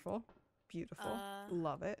 Wonderful. Beautiful.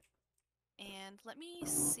 Love it. And let me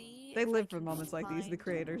see. They live for moments like these, the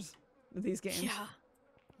creators of these games. Yeah.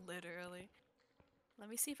 Literally. Let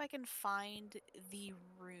me see if I can find the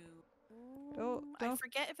room. I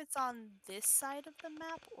forget if it's on this side of the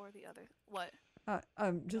map or the other. What?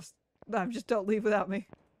 I'm just don't leave without me.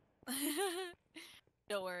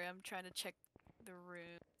 Don't worry, I'm trying to check the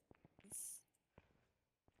rooms.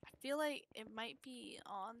 I feel like it might be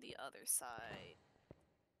on the other side.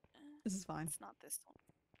 This is fine. It's not this one.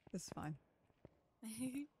 This is fine.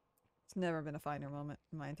 It's never been a finer moment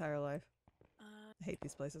in my entire life. I hate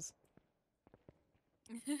these places.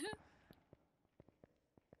 Not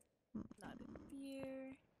in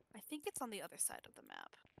here. I think it's on the other side of the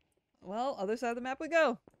map. Well, other side of the map we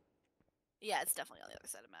go. Yeah, it's definitely on the other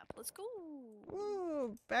side of the map. Let's go.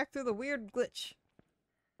 Woo! Back through the weird glitch.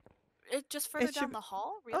 It just further down the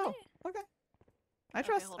hall? Really? Oh, okay. I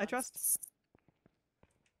trust. I trust.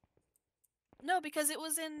 No, because it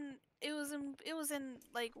was in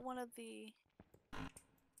like one of the.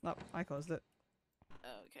 Oh, I closed it.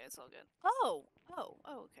 Oh, okay, it's all good. Oh,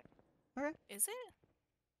 okay. Okay. Is it?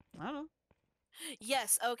 I don't know.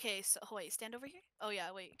 Yes. Okay. So wait, stand over here. Oh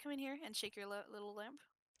yeah. Wait, come in here and shake your little lamp.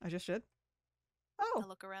 I just should. Oh. Now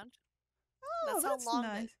look around. Oh, that's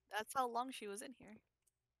nice. That's how long she was in here.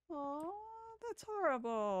 Oh, that's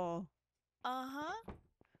horrible. Uh-huh.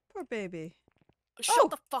 Poor baby.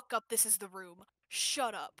 Shut the fuck up. This is the room.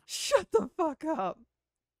 Shut up. Shut the fuck up.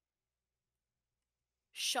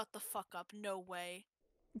 Shut the fuck up. No way.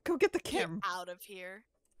 Go get the camera. Get out of here.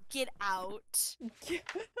 Get out.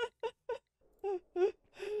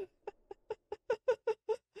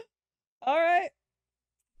 All right.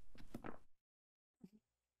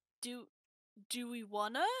 Do we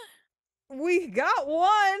wanna? We got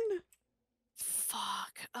one.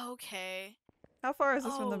 Fuck. Okay. How far is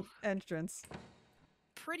this from the entrance?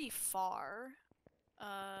 Pretty far.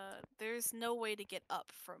 There's no way to get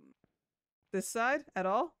up from this side at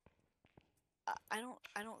all? I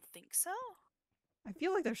don't think so. I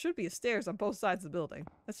feel like there should be stairs on both sides of the building.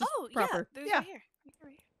 That's just proper. Yeah, there's right here.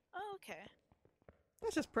 Right here. Oh, okay.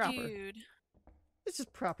 That's just proper. Dude. It's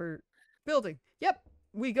just proper building. Yep.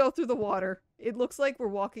 We go through the water. It looks like we're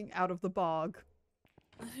walking out of the bog.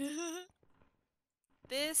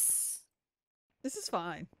 This is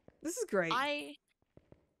fine. This is great. hey,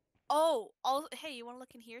 you want to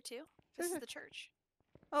look in here too? This is the church.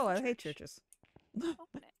 Oh, I hate churches. Open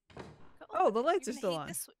it. Oh, the lights are still on.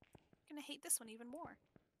 You're gonna hate this one even more.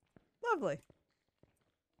 Lovely.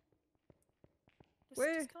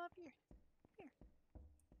 Just come up here.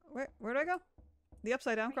 Where do I go? The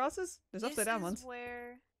upside down crosses? There's upside down ones. This is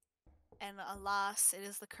where, and alas, it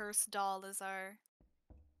is the cursed doll is our.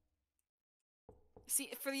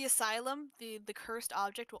 See, for the asylum, the cursed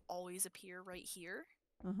object will always appear right here.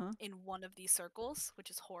 In one of these circles,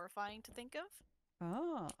 which is horrifying to think of.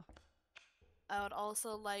 Ah. I would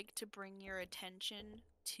also like to bring your attention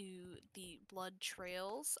to the blood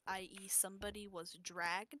trails, i.e. somebody was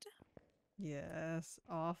dragged. Yes,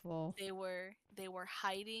 awful. They were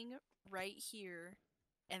hiding right here,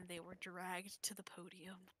 and they were dragged to the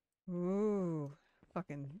podium. Ooh,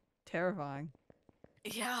 fucking terrifying.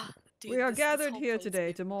 Yeah, dude. We are gathered here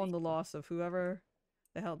today to mourn the loss of whoever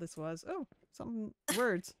the hell this was. Oh, some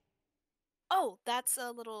words. Oh, that's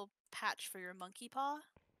a little patch for your monkey paw.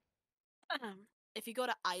 If you go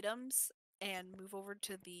to items and move over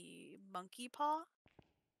to the monkey paw.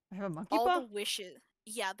 I have a monkey paw? All the wishes.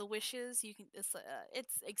 Yeah, the wishes, you can,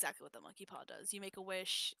 it's exactly what the monkey paw does. You make a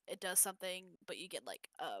wish, it does something, but you get like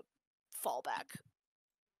a fallback.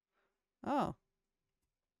 Oh.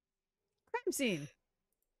 Crime scene.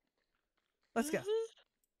 Let's go.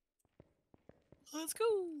 Let's go.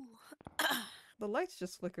 The lights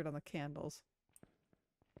just flickered on the candles.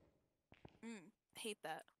 Hate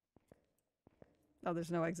that. Oh,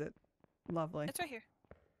 there's no exit. Lovely. It's right here.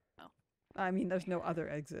 Oh. I mean, there's no other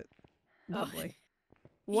exit. Lovely.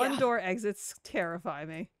 One door exits terrify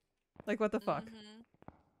me. Like, what the fuck?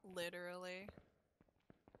 Literally.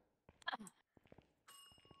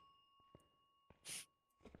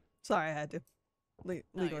 Sorry, I had to.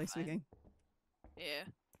 Legally speaking. Yeah.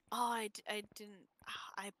 Oh, I didn't.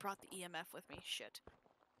 I brought the EMF with me. Shit.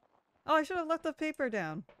 Oh, I should have left the paper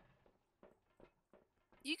down.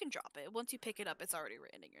 You can drop it. Once you pick it up, it's already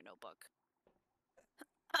written in your notebook.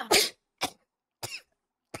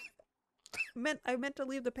 I meant to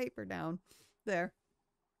leave the paper down there,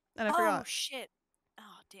 and I forgot. Oh shit!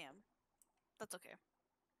 Oh damn. That's okay.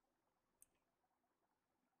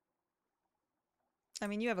 I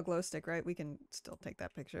mean, you have a glow stick, right? We can still take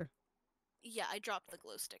that picture. Yeah, I dropped the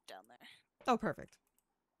glow stick down there. Oh, perfect.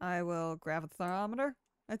 I will grab a thermometer,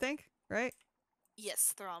 I think, right?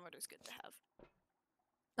 Yes, thermometer's good to have.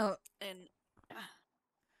 Oh. And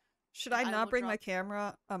should I not bring my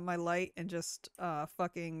camera, my light, and just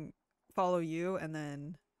fucking follow you and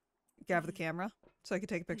then grab the camera so I can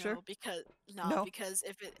take a picture? No, because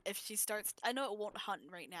if she starts, I know it won't hunt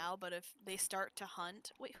right now, but if they start to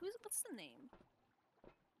hunt, wait, what's the name?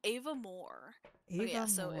 Ava Moore.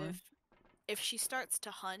 So if she starts to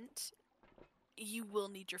hunt, you will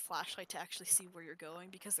need your flashlight to actually see where you're going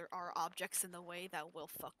because there are objects in the way that will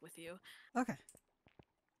fuck with you. Okay.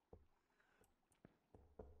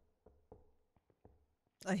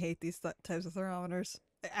 I hate these types of thermometers.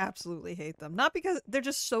 I absolutely hate them. Not because they're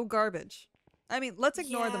just so garbage. I mean, let's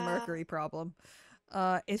ignore the Yeah. mercury problem.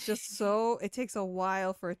 It's just so, it takes a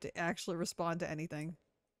while for it to actually respond to anything.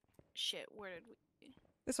 Shit, where did we?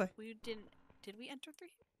 This way. We didn't. Did we enter through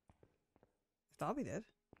here? I thought we did.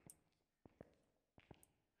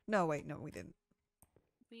 No, wait, no, we didn't.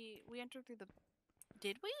 We entered through the.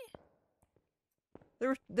 Did we?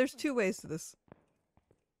 There's two ways to this.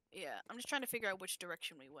 Yeah, I'm just trying to figure out which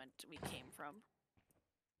direction we came from.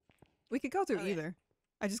 We could go through either.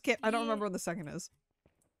 I just can't. I don't remember what the second is.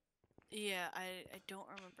 Yeah, I don't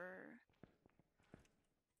remember.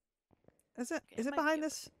 Is it? Okay, is it behind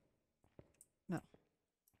this? No.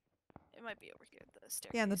 It might be over here. The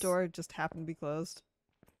staircase. Yeah, and the door just happened to be closed.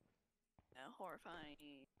 No,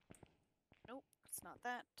 horrifying. Nope, it's not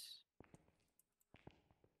that.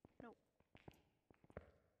 Nope.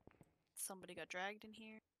 Somebody got dragged in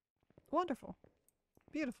here. Wonderful.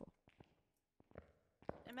 Beautiful.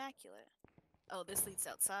 Immaculate. Oh, this leads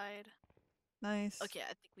outside. Nice. Okay,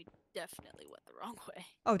 I think we definitely went the wrong way.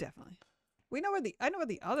 Oh, definitely. I know where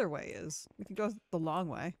the other way is. We can go the long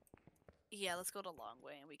way. Yeah, let's go the long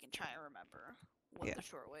way and we can try and remember what the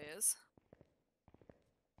short way is.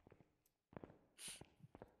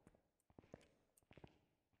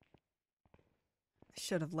 I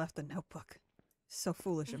should have left the notebook. So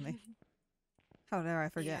foolish of me. How dare I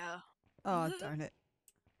forget? Yeah. Oh, darn it.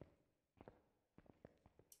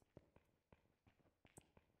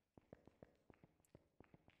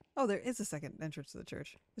 Oh, there is a second entrance to the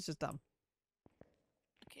church. It's just dumb.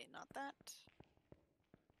 Okay, not that.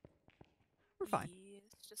 We're fine.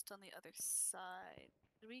 It's just on the other side.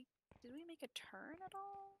 Did we make a turn at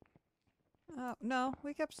all? No,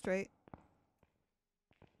 we kept straight.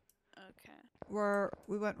 Okay.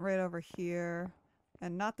 We went right over here,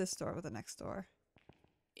 and not this door, but the next door.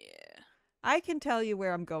 Yeah. I can tell you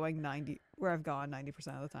where I'm going where I've gone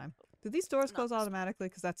 90% of the time. Do these doors close automatically?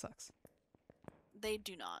 Because that sucks. They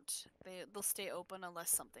do not. They'll stay open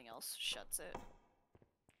unless something else shuts it.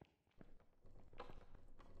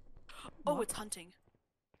 Oh, it's hunting.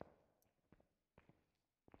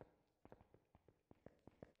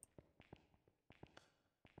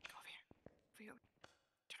 Go over here. Over here.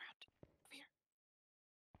 Turn around. Over here.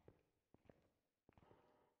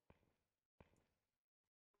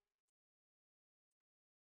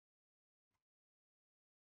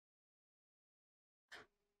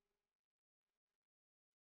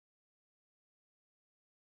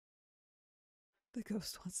 The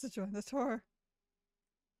ghost wants to join the tour.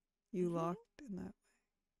 You locked in that way.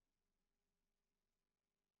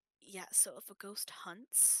 Yeah, so if a ghost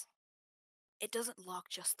hunts, it doesn't lock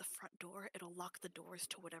just the front door, it'll lock the doors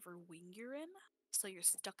to whatever wing you're in, so you're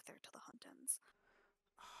stuck there till the hunt ends.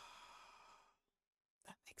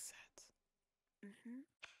 That makes sense. Mm-hmm.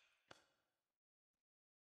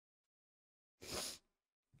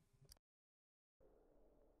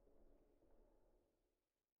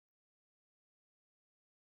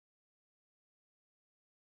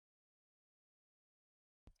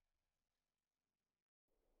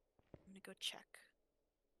 I'm gonna go check.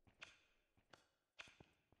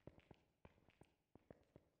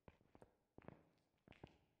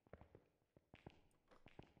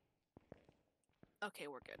 Okay,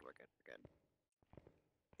 we're good, we're good, we're good.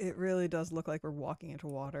 It really does look like we're walking into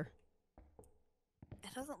water.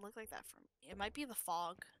 It doesn't look like that for me. It might be the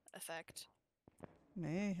fog effect.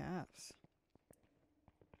 Mayhaps.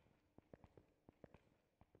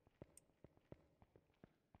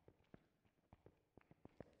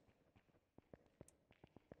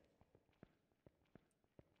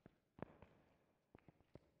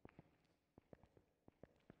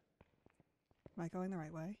 Am I going the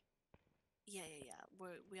right way? Yeah.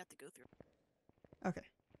 We have to go through. Okay.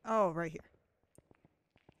 Oh, right here.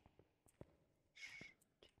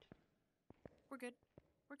 We're good.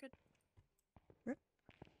 We're good. Good?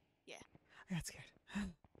 Yeah. I got scared.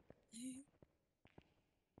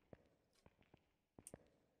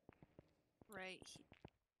 Right here.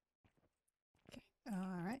 Okay.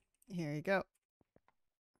 Alright. Here you go.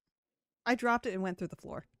 I dropped it and went through the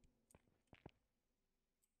floor.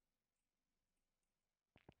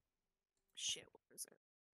 Shit, where is it?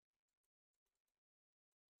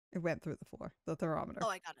 It went through the floor. The thermometer. Oh,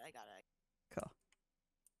 I got it. Cool.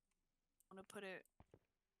 I'm gonna put it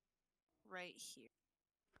right here.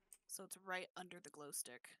 So it's right under the glow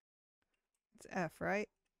stick. It's F, right?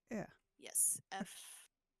 Yeah. Yes, F.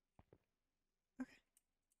 Okay.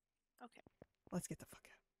 Okay. Let's get the fuck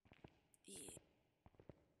out. Yeah.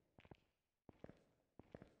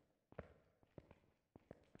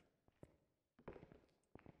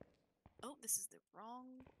 Oh, this this is the wrong...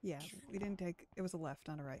 Yeah, we didn't take... It was a left,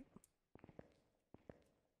 not a right.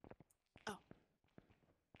 Oh.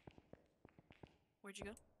 Where'd you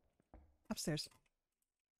go? Upstairs.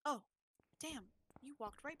 Oh, damn. You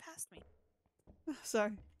walked right past me.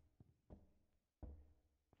 Sorry.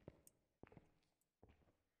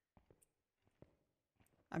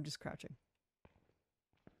 I'm just crouching.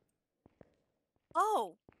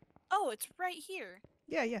 Oh! Oh, it's right here.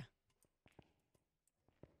 Yeah, yeah.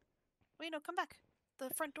 Wait, no, come back. The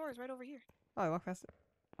front door is right over here. Oh, I walked past it.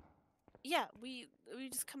 Yeah, we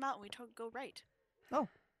just come out and we go right. Oh.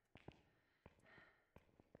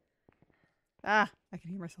 Ah, I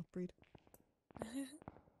can hear myself breathe.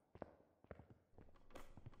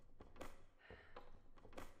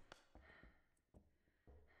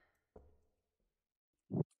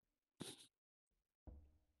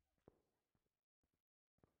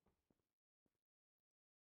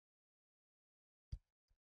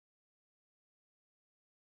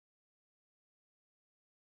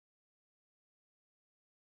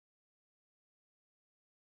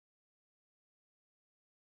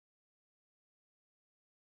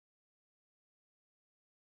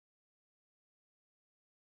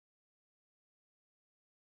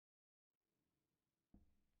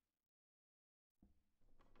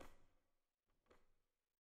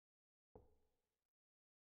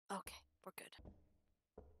 Okay, we're good.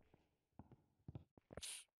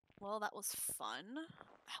 Well, that was fun.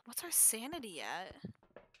 What's our sanity at?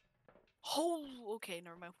 Oh, okay,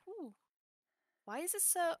 never mind. Whew. Why is this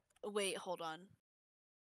so... Wait, hold on.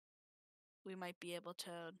 We might be able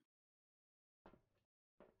to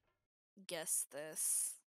guess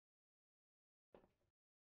this.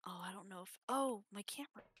 Oh, I don't know if... Oh, my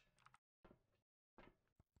camera.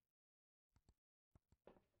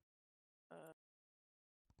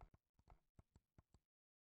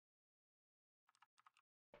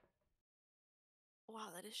 Wow,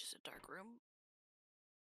 that is just a dark room.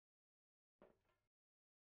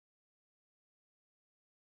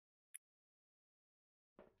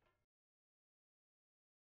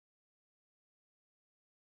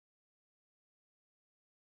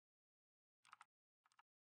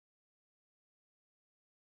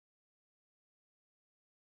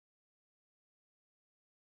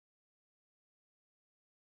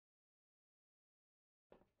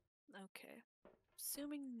 Okay.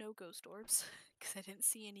 Assuming no ghost orbs, because I didn't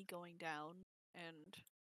see any going down, and...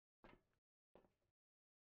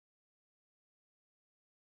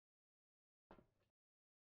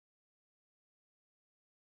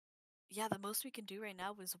 Yeah, the most we can do right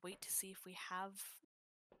now is wait to see if we have...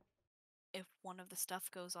 if one of the stuff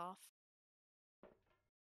goes off.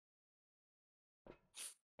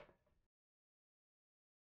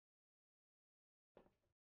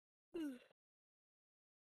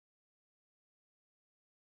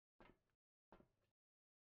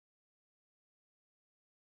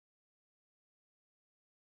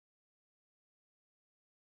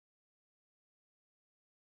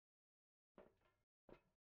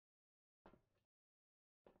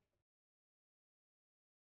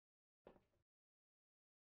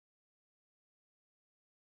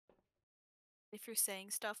 If you're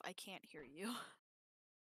saying stuff, I can't hear you.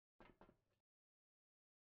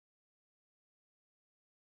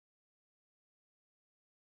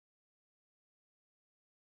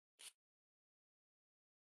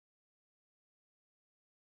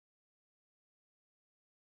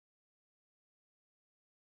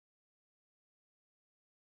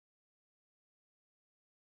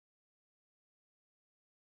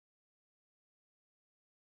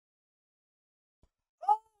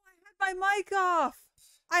 Oh, I had my mic off.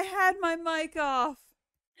 I had my mic off.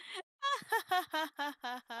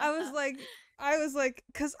 I was like,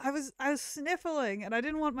 cause I was sniffling, and I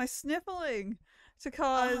didn't want my sniffling to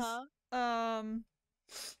cause, cause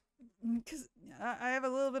I have a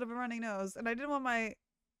little bit of a runny nose, and I didn't want my.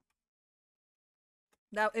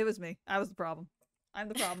 That it was me. I was the problem. I'm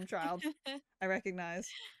the problem child. I recognize.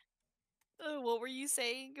 What were you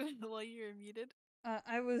saying while you were muted?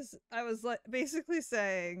 I was like basically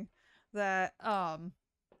saying that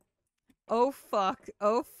oh fuck,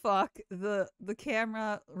 the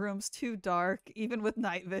camera room's too dark even with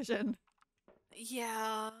night vision.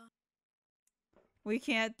 Yeah. We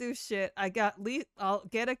can't do shit. I'll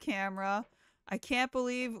get a camera. I can't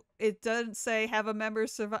believe it doesn't say have a member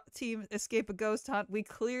team escape a ghost hunt. We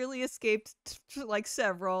clearly escaped like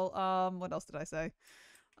several. What else did I say?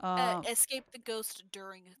 Escape the ghost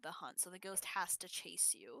during the hunt, so the ghost has to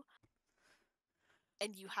chase you.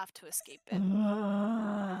 And you have to escape it.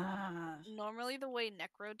 Normally the way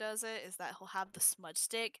Necro does it is that he'll have the smudge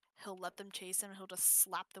stick, he'll let them chase him, he'll just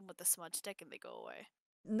slap them with the smudge stick and they go away.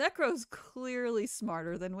 Necro's clearly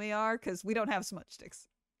smarter than we are because we don't have smudge sticks,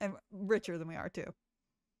 and richer than we are too.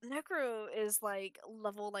 Necro is like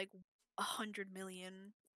level like 100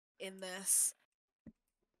 million in this.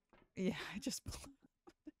 Yeah, I just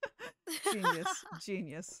genius,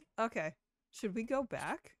 genius. Okay, should we go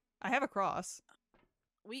back? I have a cross.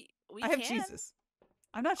 We I have Jesus.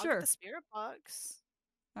 I'm not sure. Get the spirit box.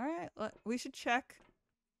 All right, we should check.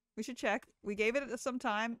 We should check. We gave it some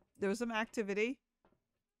time. There was some activity.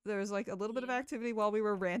 There was like a little bit of activity while we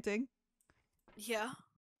were ranting. Yeah.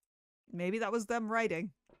 Maybe that was them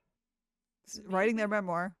writing. Writing their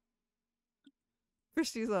memoir.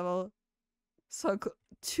 Prestige level. Sunk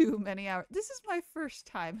too many hours. This is my first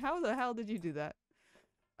time. How the hell did you do that?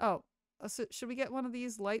 Oh, so should we get one of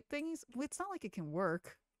these light thingies? It's not like it can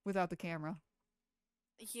work without the camera.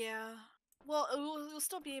 Yeah. Well, we'll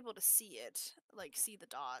still be able to see it. Like, see the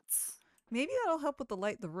dots. Maybe that'll help with the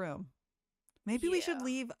light in the room. Maybe we should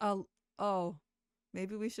leave a... Oh.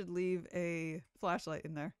 Maybe we should leave a flashlight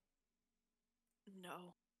in there.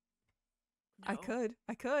 No. I could.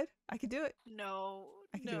 I could do it. No.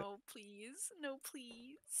 No, please. No,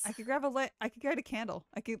 please. I could grab a light. I could get a candle.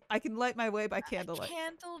 I can light my way by candlelight. A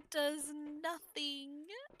candle does nothing.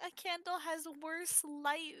 A candle has worse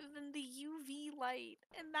light than the UV light,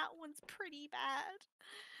 and that one's pretty bad.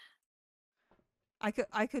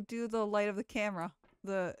 I could do the light of the camera.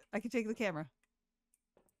 I could take the camera.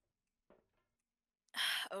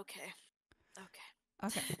 Okay.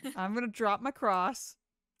 Okay. I'm gonna drop my cross.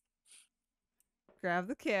 Grab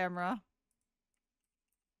the camera.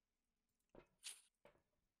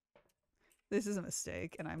 This is a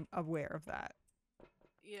mistake, and I'm aware of that.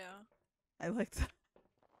 Yeah. I like that.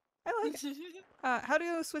 I like it. How do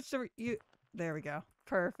you switch to you? There we go.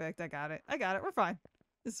 Perfect. I got it. We're fine.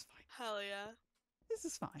 This is fine. Hell yeah. This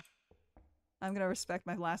is fine. I'm gonna respect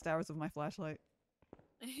my last hours of my flashlight.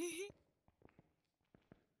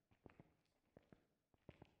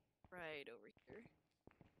 Right over here.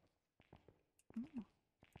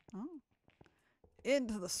 Oh.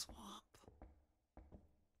 Into the swamp.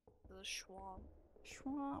 The swamp.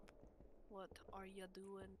 Swamp. What are you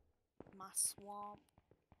doing? My swamp.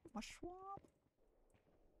 My swamp.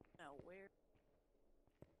 Now where?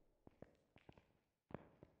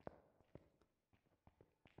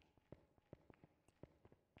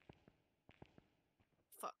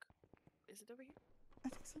 Fuck. Is it over here? I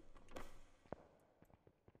think so.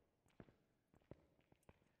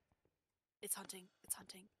 It's hunting. It's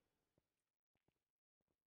hunting.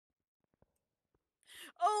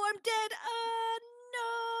 Oh, I'm dead! No!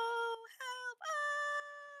 Help!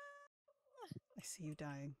 I see you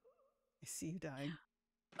dying. I see you dying.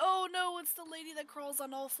 Oh no, it's the lady that crawls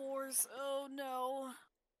on all fours. Oh no.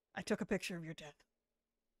 I took a picture of your death.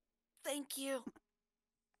 Thank you.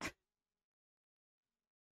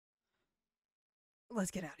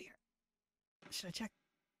 Let's get out of here. Should I check?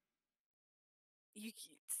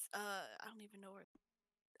 I don't even know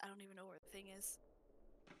where the thing is.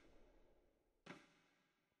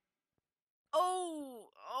 Oh,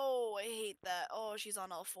 I hate that. Oh, she's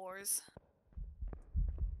on all fours.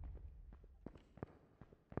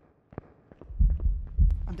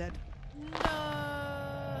 I'm dead. No.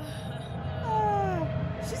 Oh,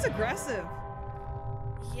 she's aggressive.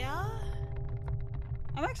 Yeah?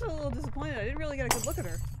 I'm actually a little disappointed. I didn't really get a good look at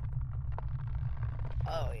her.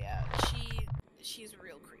 Oh yeah, she's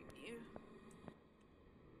real creepy.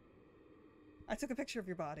 I took a picture of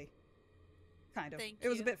your body. Kind of. Thank it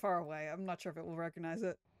was you. a bit far away. I'm not sure if it will recognize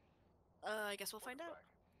it. I guess we'll find out.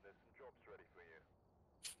 There's some jobs ready for you.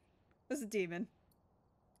 This is a demon.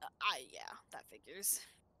 Yeah, that figures.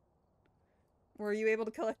 Were you able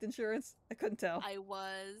to collect insurance? I couldn't tell. I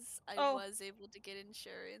was able to get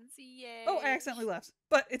insurance. Yay. Oh, I accidentally left.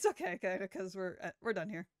 But it's okay, because we're done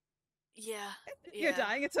here. Yeah. You're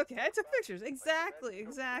dying. It's okay. I took pictures. Exactly.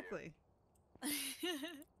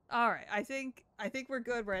 All right. I think we're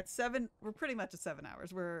good. We're at 7. We're pretty much at 7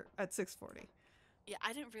 hours. We're at 6:40. Yeah,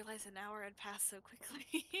 I didn't realize an hour had passed so quickly.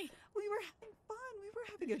 We were having fun. We were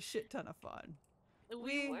having a shit ton of fun.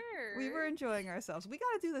 We were. We were enjoying ourselves. We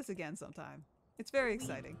got to do this again sometime. It's very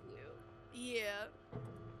exciting. Yeah.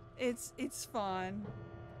 It's fun.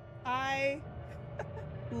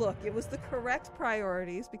 Look, it was the correct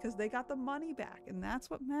priorities because they got the money back, and that's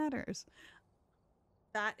what matters.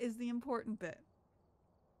 That is the important bit.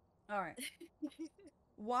 All right.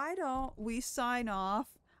 Why don't we sign off?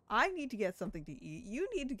 I need to get something to eat. You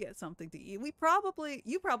need to get something to eat.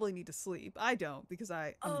 You probably need to sleep. I don't because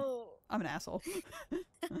I'm an asshole.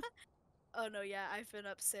 Oh no, yeah, I've been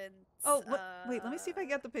up since. Oh, wait, let me see if I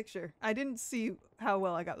get the picture. I didn't see how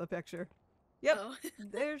well I got the picture. Yep. Oh.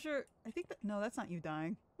 There's your... I think that... No, that's not you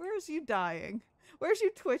dying. Where's you dying? Where's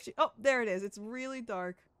you twitching? Oh, there it is. It's really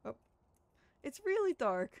dark. Oh. It's really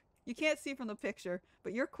dark. You can't see from the picture,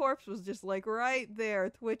 but your corpse was just like right there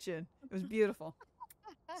twitching. It was beautiful.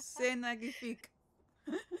 C'est magnifique.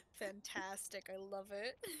 Fantastic. I love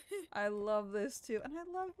it. I love this too. And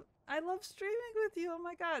I love streaming with you. Oh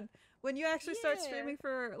my god. When you actually start streaming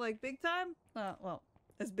for like big time, well,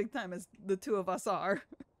 as big time as the two of us are.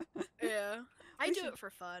 Yeah. I do it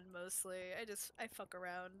for fun mostly. I fuck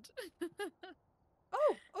around.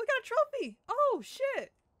 Oh, we got a trophy. Oh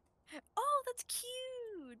shit. Oh, that's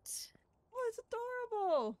cute. Oh, it's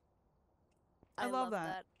adorable. I love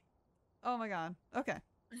that. Oh my god. Okay.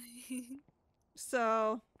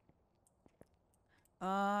 So,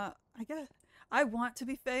 I guess I want to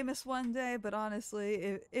be famous one day, but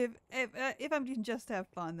honestly, if I'm can just have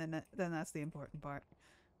fun, then that's the important part.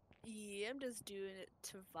 Yeah, I'm just doing it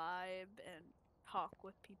to vibe and talk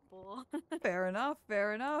with people. Fair enough.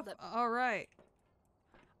 Fair enough. All right.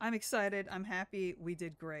 I'm excited. I'm happy. We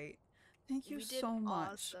did great. Thank you so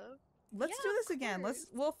much. Awesome. Let's do this again.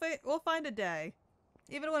 We'll find a day,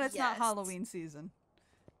 even when it's not Halloween season.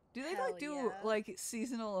 Do they do like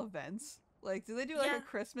seasonal events? Like, do they do like a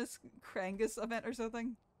Christmas Krangus event or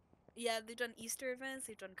something? Yeah, they've done Easter events.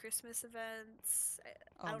 They've done Christmas events.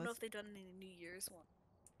 I don't know if they've done any New Year's one.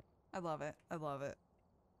 I love it. I love it.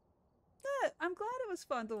 Yeah, I'm glad it was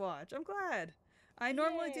fun to watch. I'm glad. I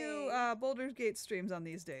normally do Baldur's Gate streams on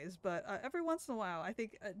these days, but every once in a while, I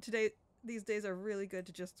think these days are really good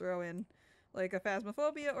to just throw in like a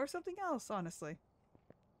Phasmophobia or something else, honestly.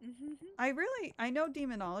 I know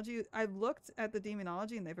Demonology. I've looked at the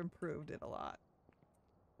Demonology and they've improved it a lot.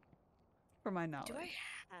 From my knowledge. Do I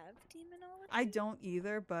have Demonology? I don't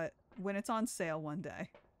either, but when it's on sale one day,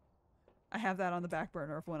 I have that on the back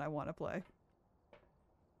burner of when I want to play.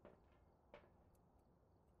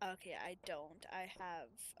 Okay, I don't. I have...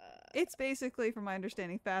 It's basically, from my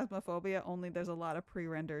understanding, Phasmophobia, only there's a lot of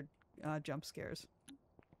pre-rendered jump scares.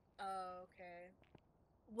 Oh, okay.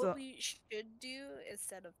 What we should do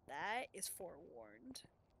instead of that is Forewarned.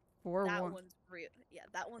 That one's real. Yeah,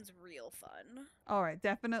 that one's real fun. All right,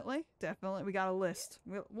 definitely. We got a list.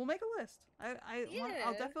 We'll make a list.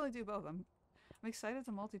 I'll definitely do both. I'm excited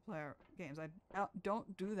to multiplayer games. I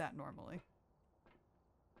don't do that normally.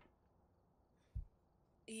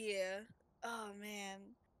 Yeah. Oh man.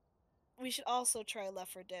 We should also try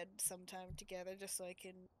Left 4 Dead sometime together, just so I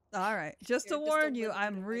can. All right, just to warn you,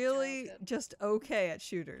 I'm really just okay at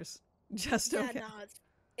shooters. Just okay. Yeah, no,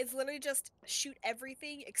 it's literally just shoot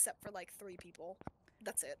everything except for like 3 people.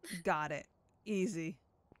 That's it. Got it. Easy.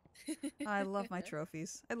 I love my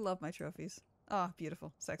trophies. I love my trophies. Oh,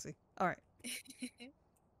 beautiful, sexy. All right.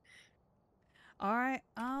 All right.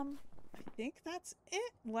 I think that's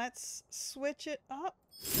it. Let's switch it up.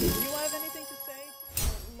 Do you have anything to say to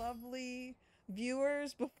our lovely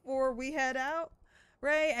viewers before we head out?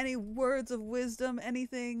 Ray, any words of wisdom,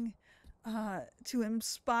 anything to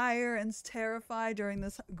inspire and terrify during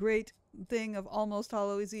this great thing of almost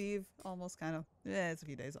Halloween's Eve? Almost kind of. Yeah, it's a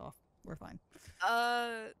few days off. We're fine.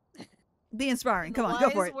 Be inspiring. Come on, go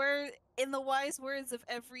for it. In the wise words of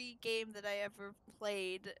every game that I ever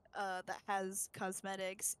played that has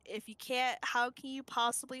cosmetics, if you can't, how can you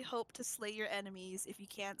possibly hope to slay your enemies if you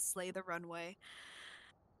can't slay the runway?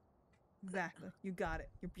 Exactly. You got it.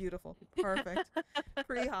 You're beautiful. Perfect.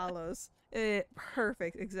 Pre-hollows.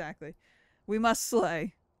 Perfect. Exactly. We must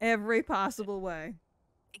slay every possible way.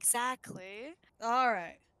 Exactly. All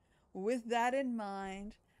right. With that in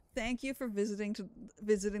mind, thank you for visiting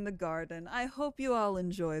the garden. I hope you all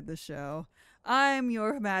enjoyed the show. I'm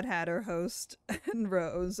your Mad Hatter host and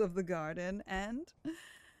Rose of the Garden, and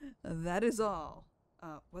that is all.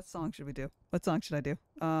 What song should we do? What song should I do?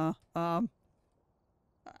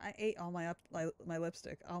 I ate all my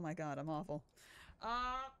lipstick. Oh my god, I'm awful.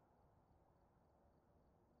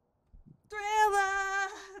 Thriller.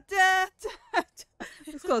 Da, da, da.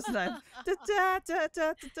 It's close enough. Da, da, da,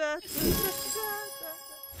 da, da, da,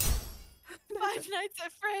 Five Nights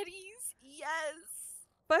at Freddy's. Yes.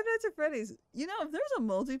 Five Nights at Freddy's. You know, if there's a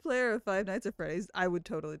multiplayer of Five Nights at Freddy's, I would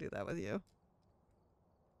totally do that with you.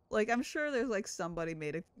 Like, I'm sure there's like somebody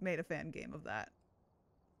made a fan game of that.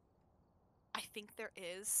 I think there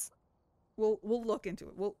is. We'll look into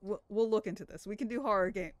it. We'll look into this. We can do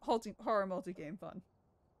horror multi game fun.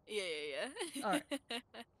 Yeah. All right.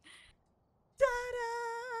 Da da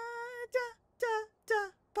da da da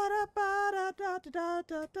ba da ba da da da da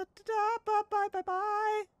da da da bye bye bye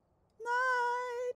bye. Night.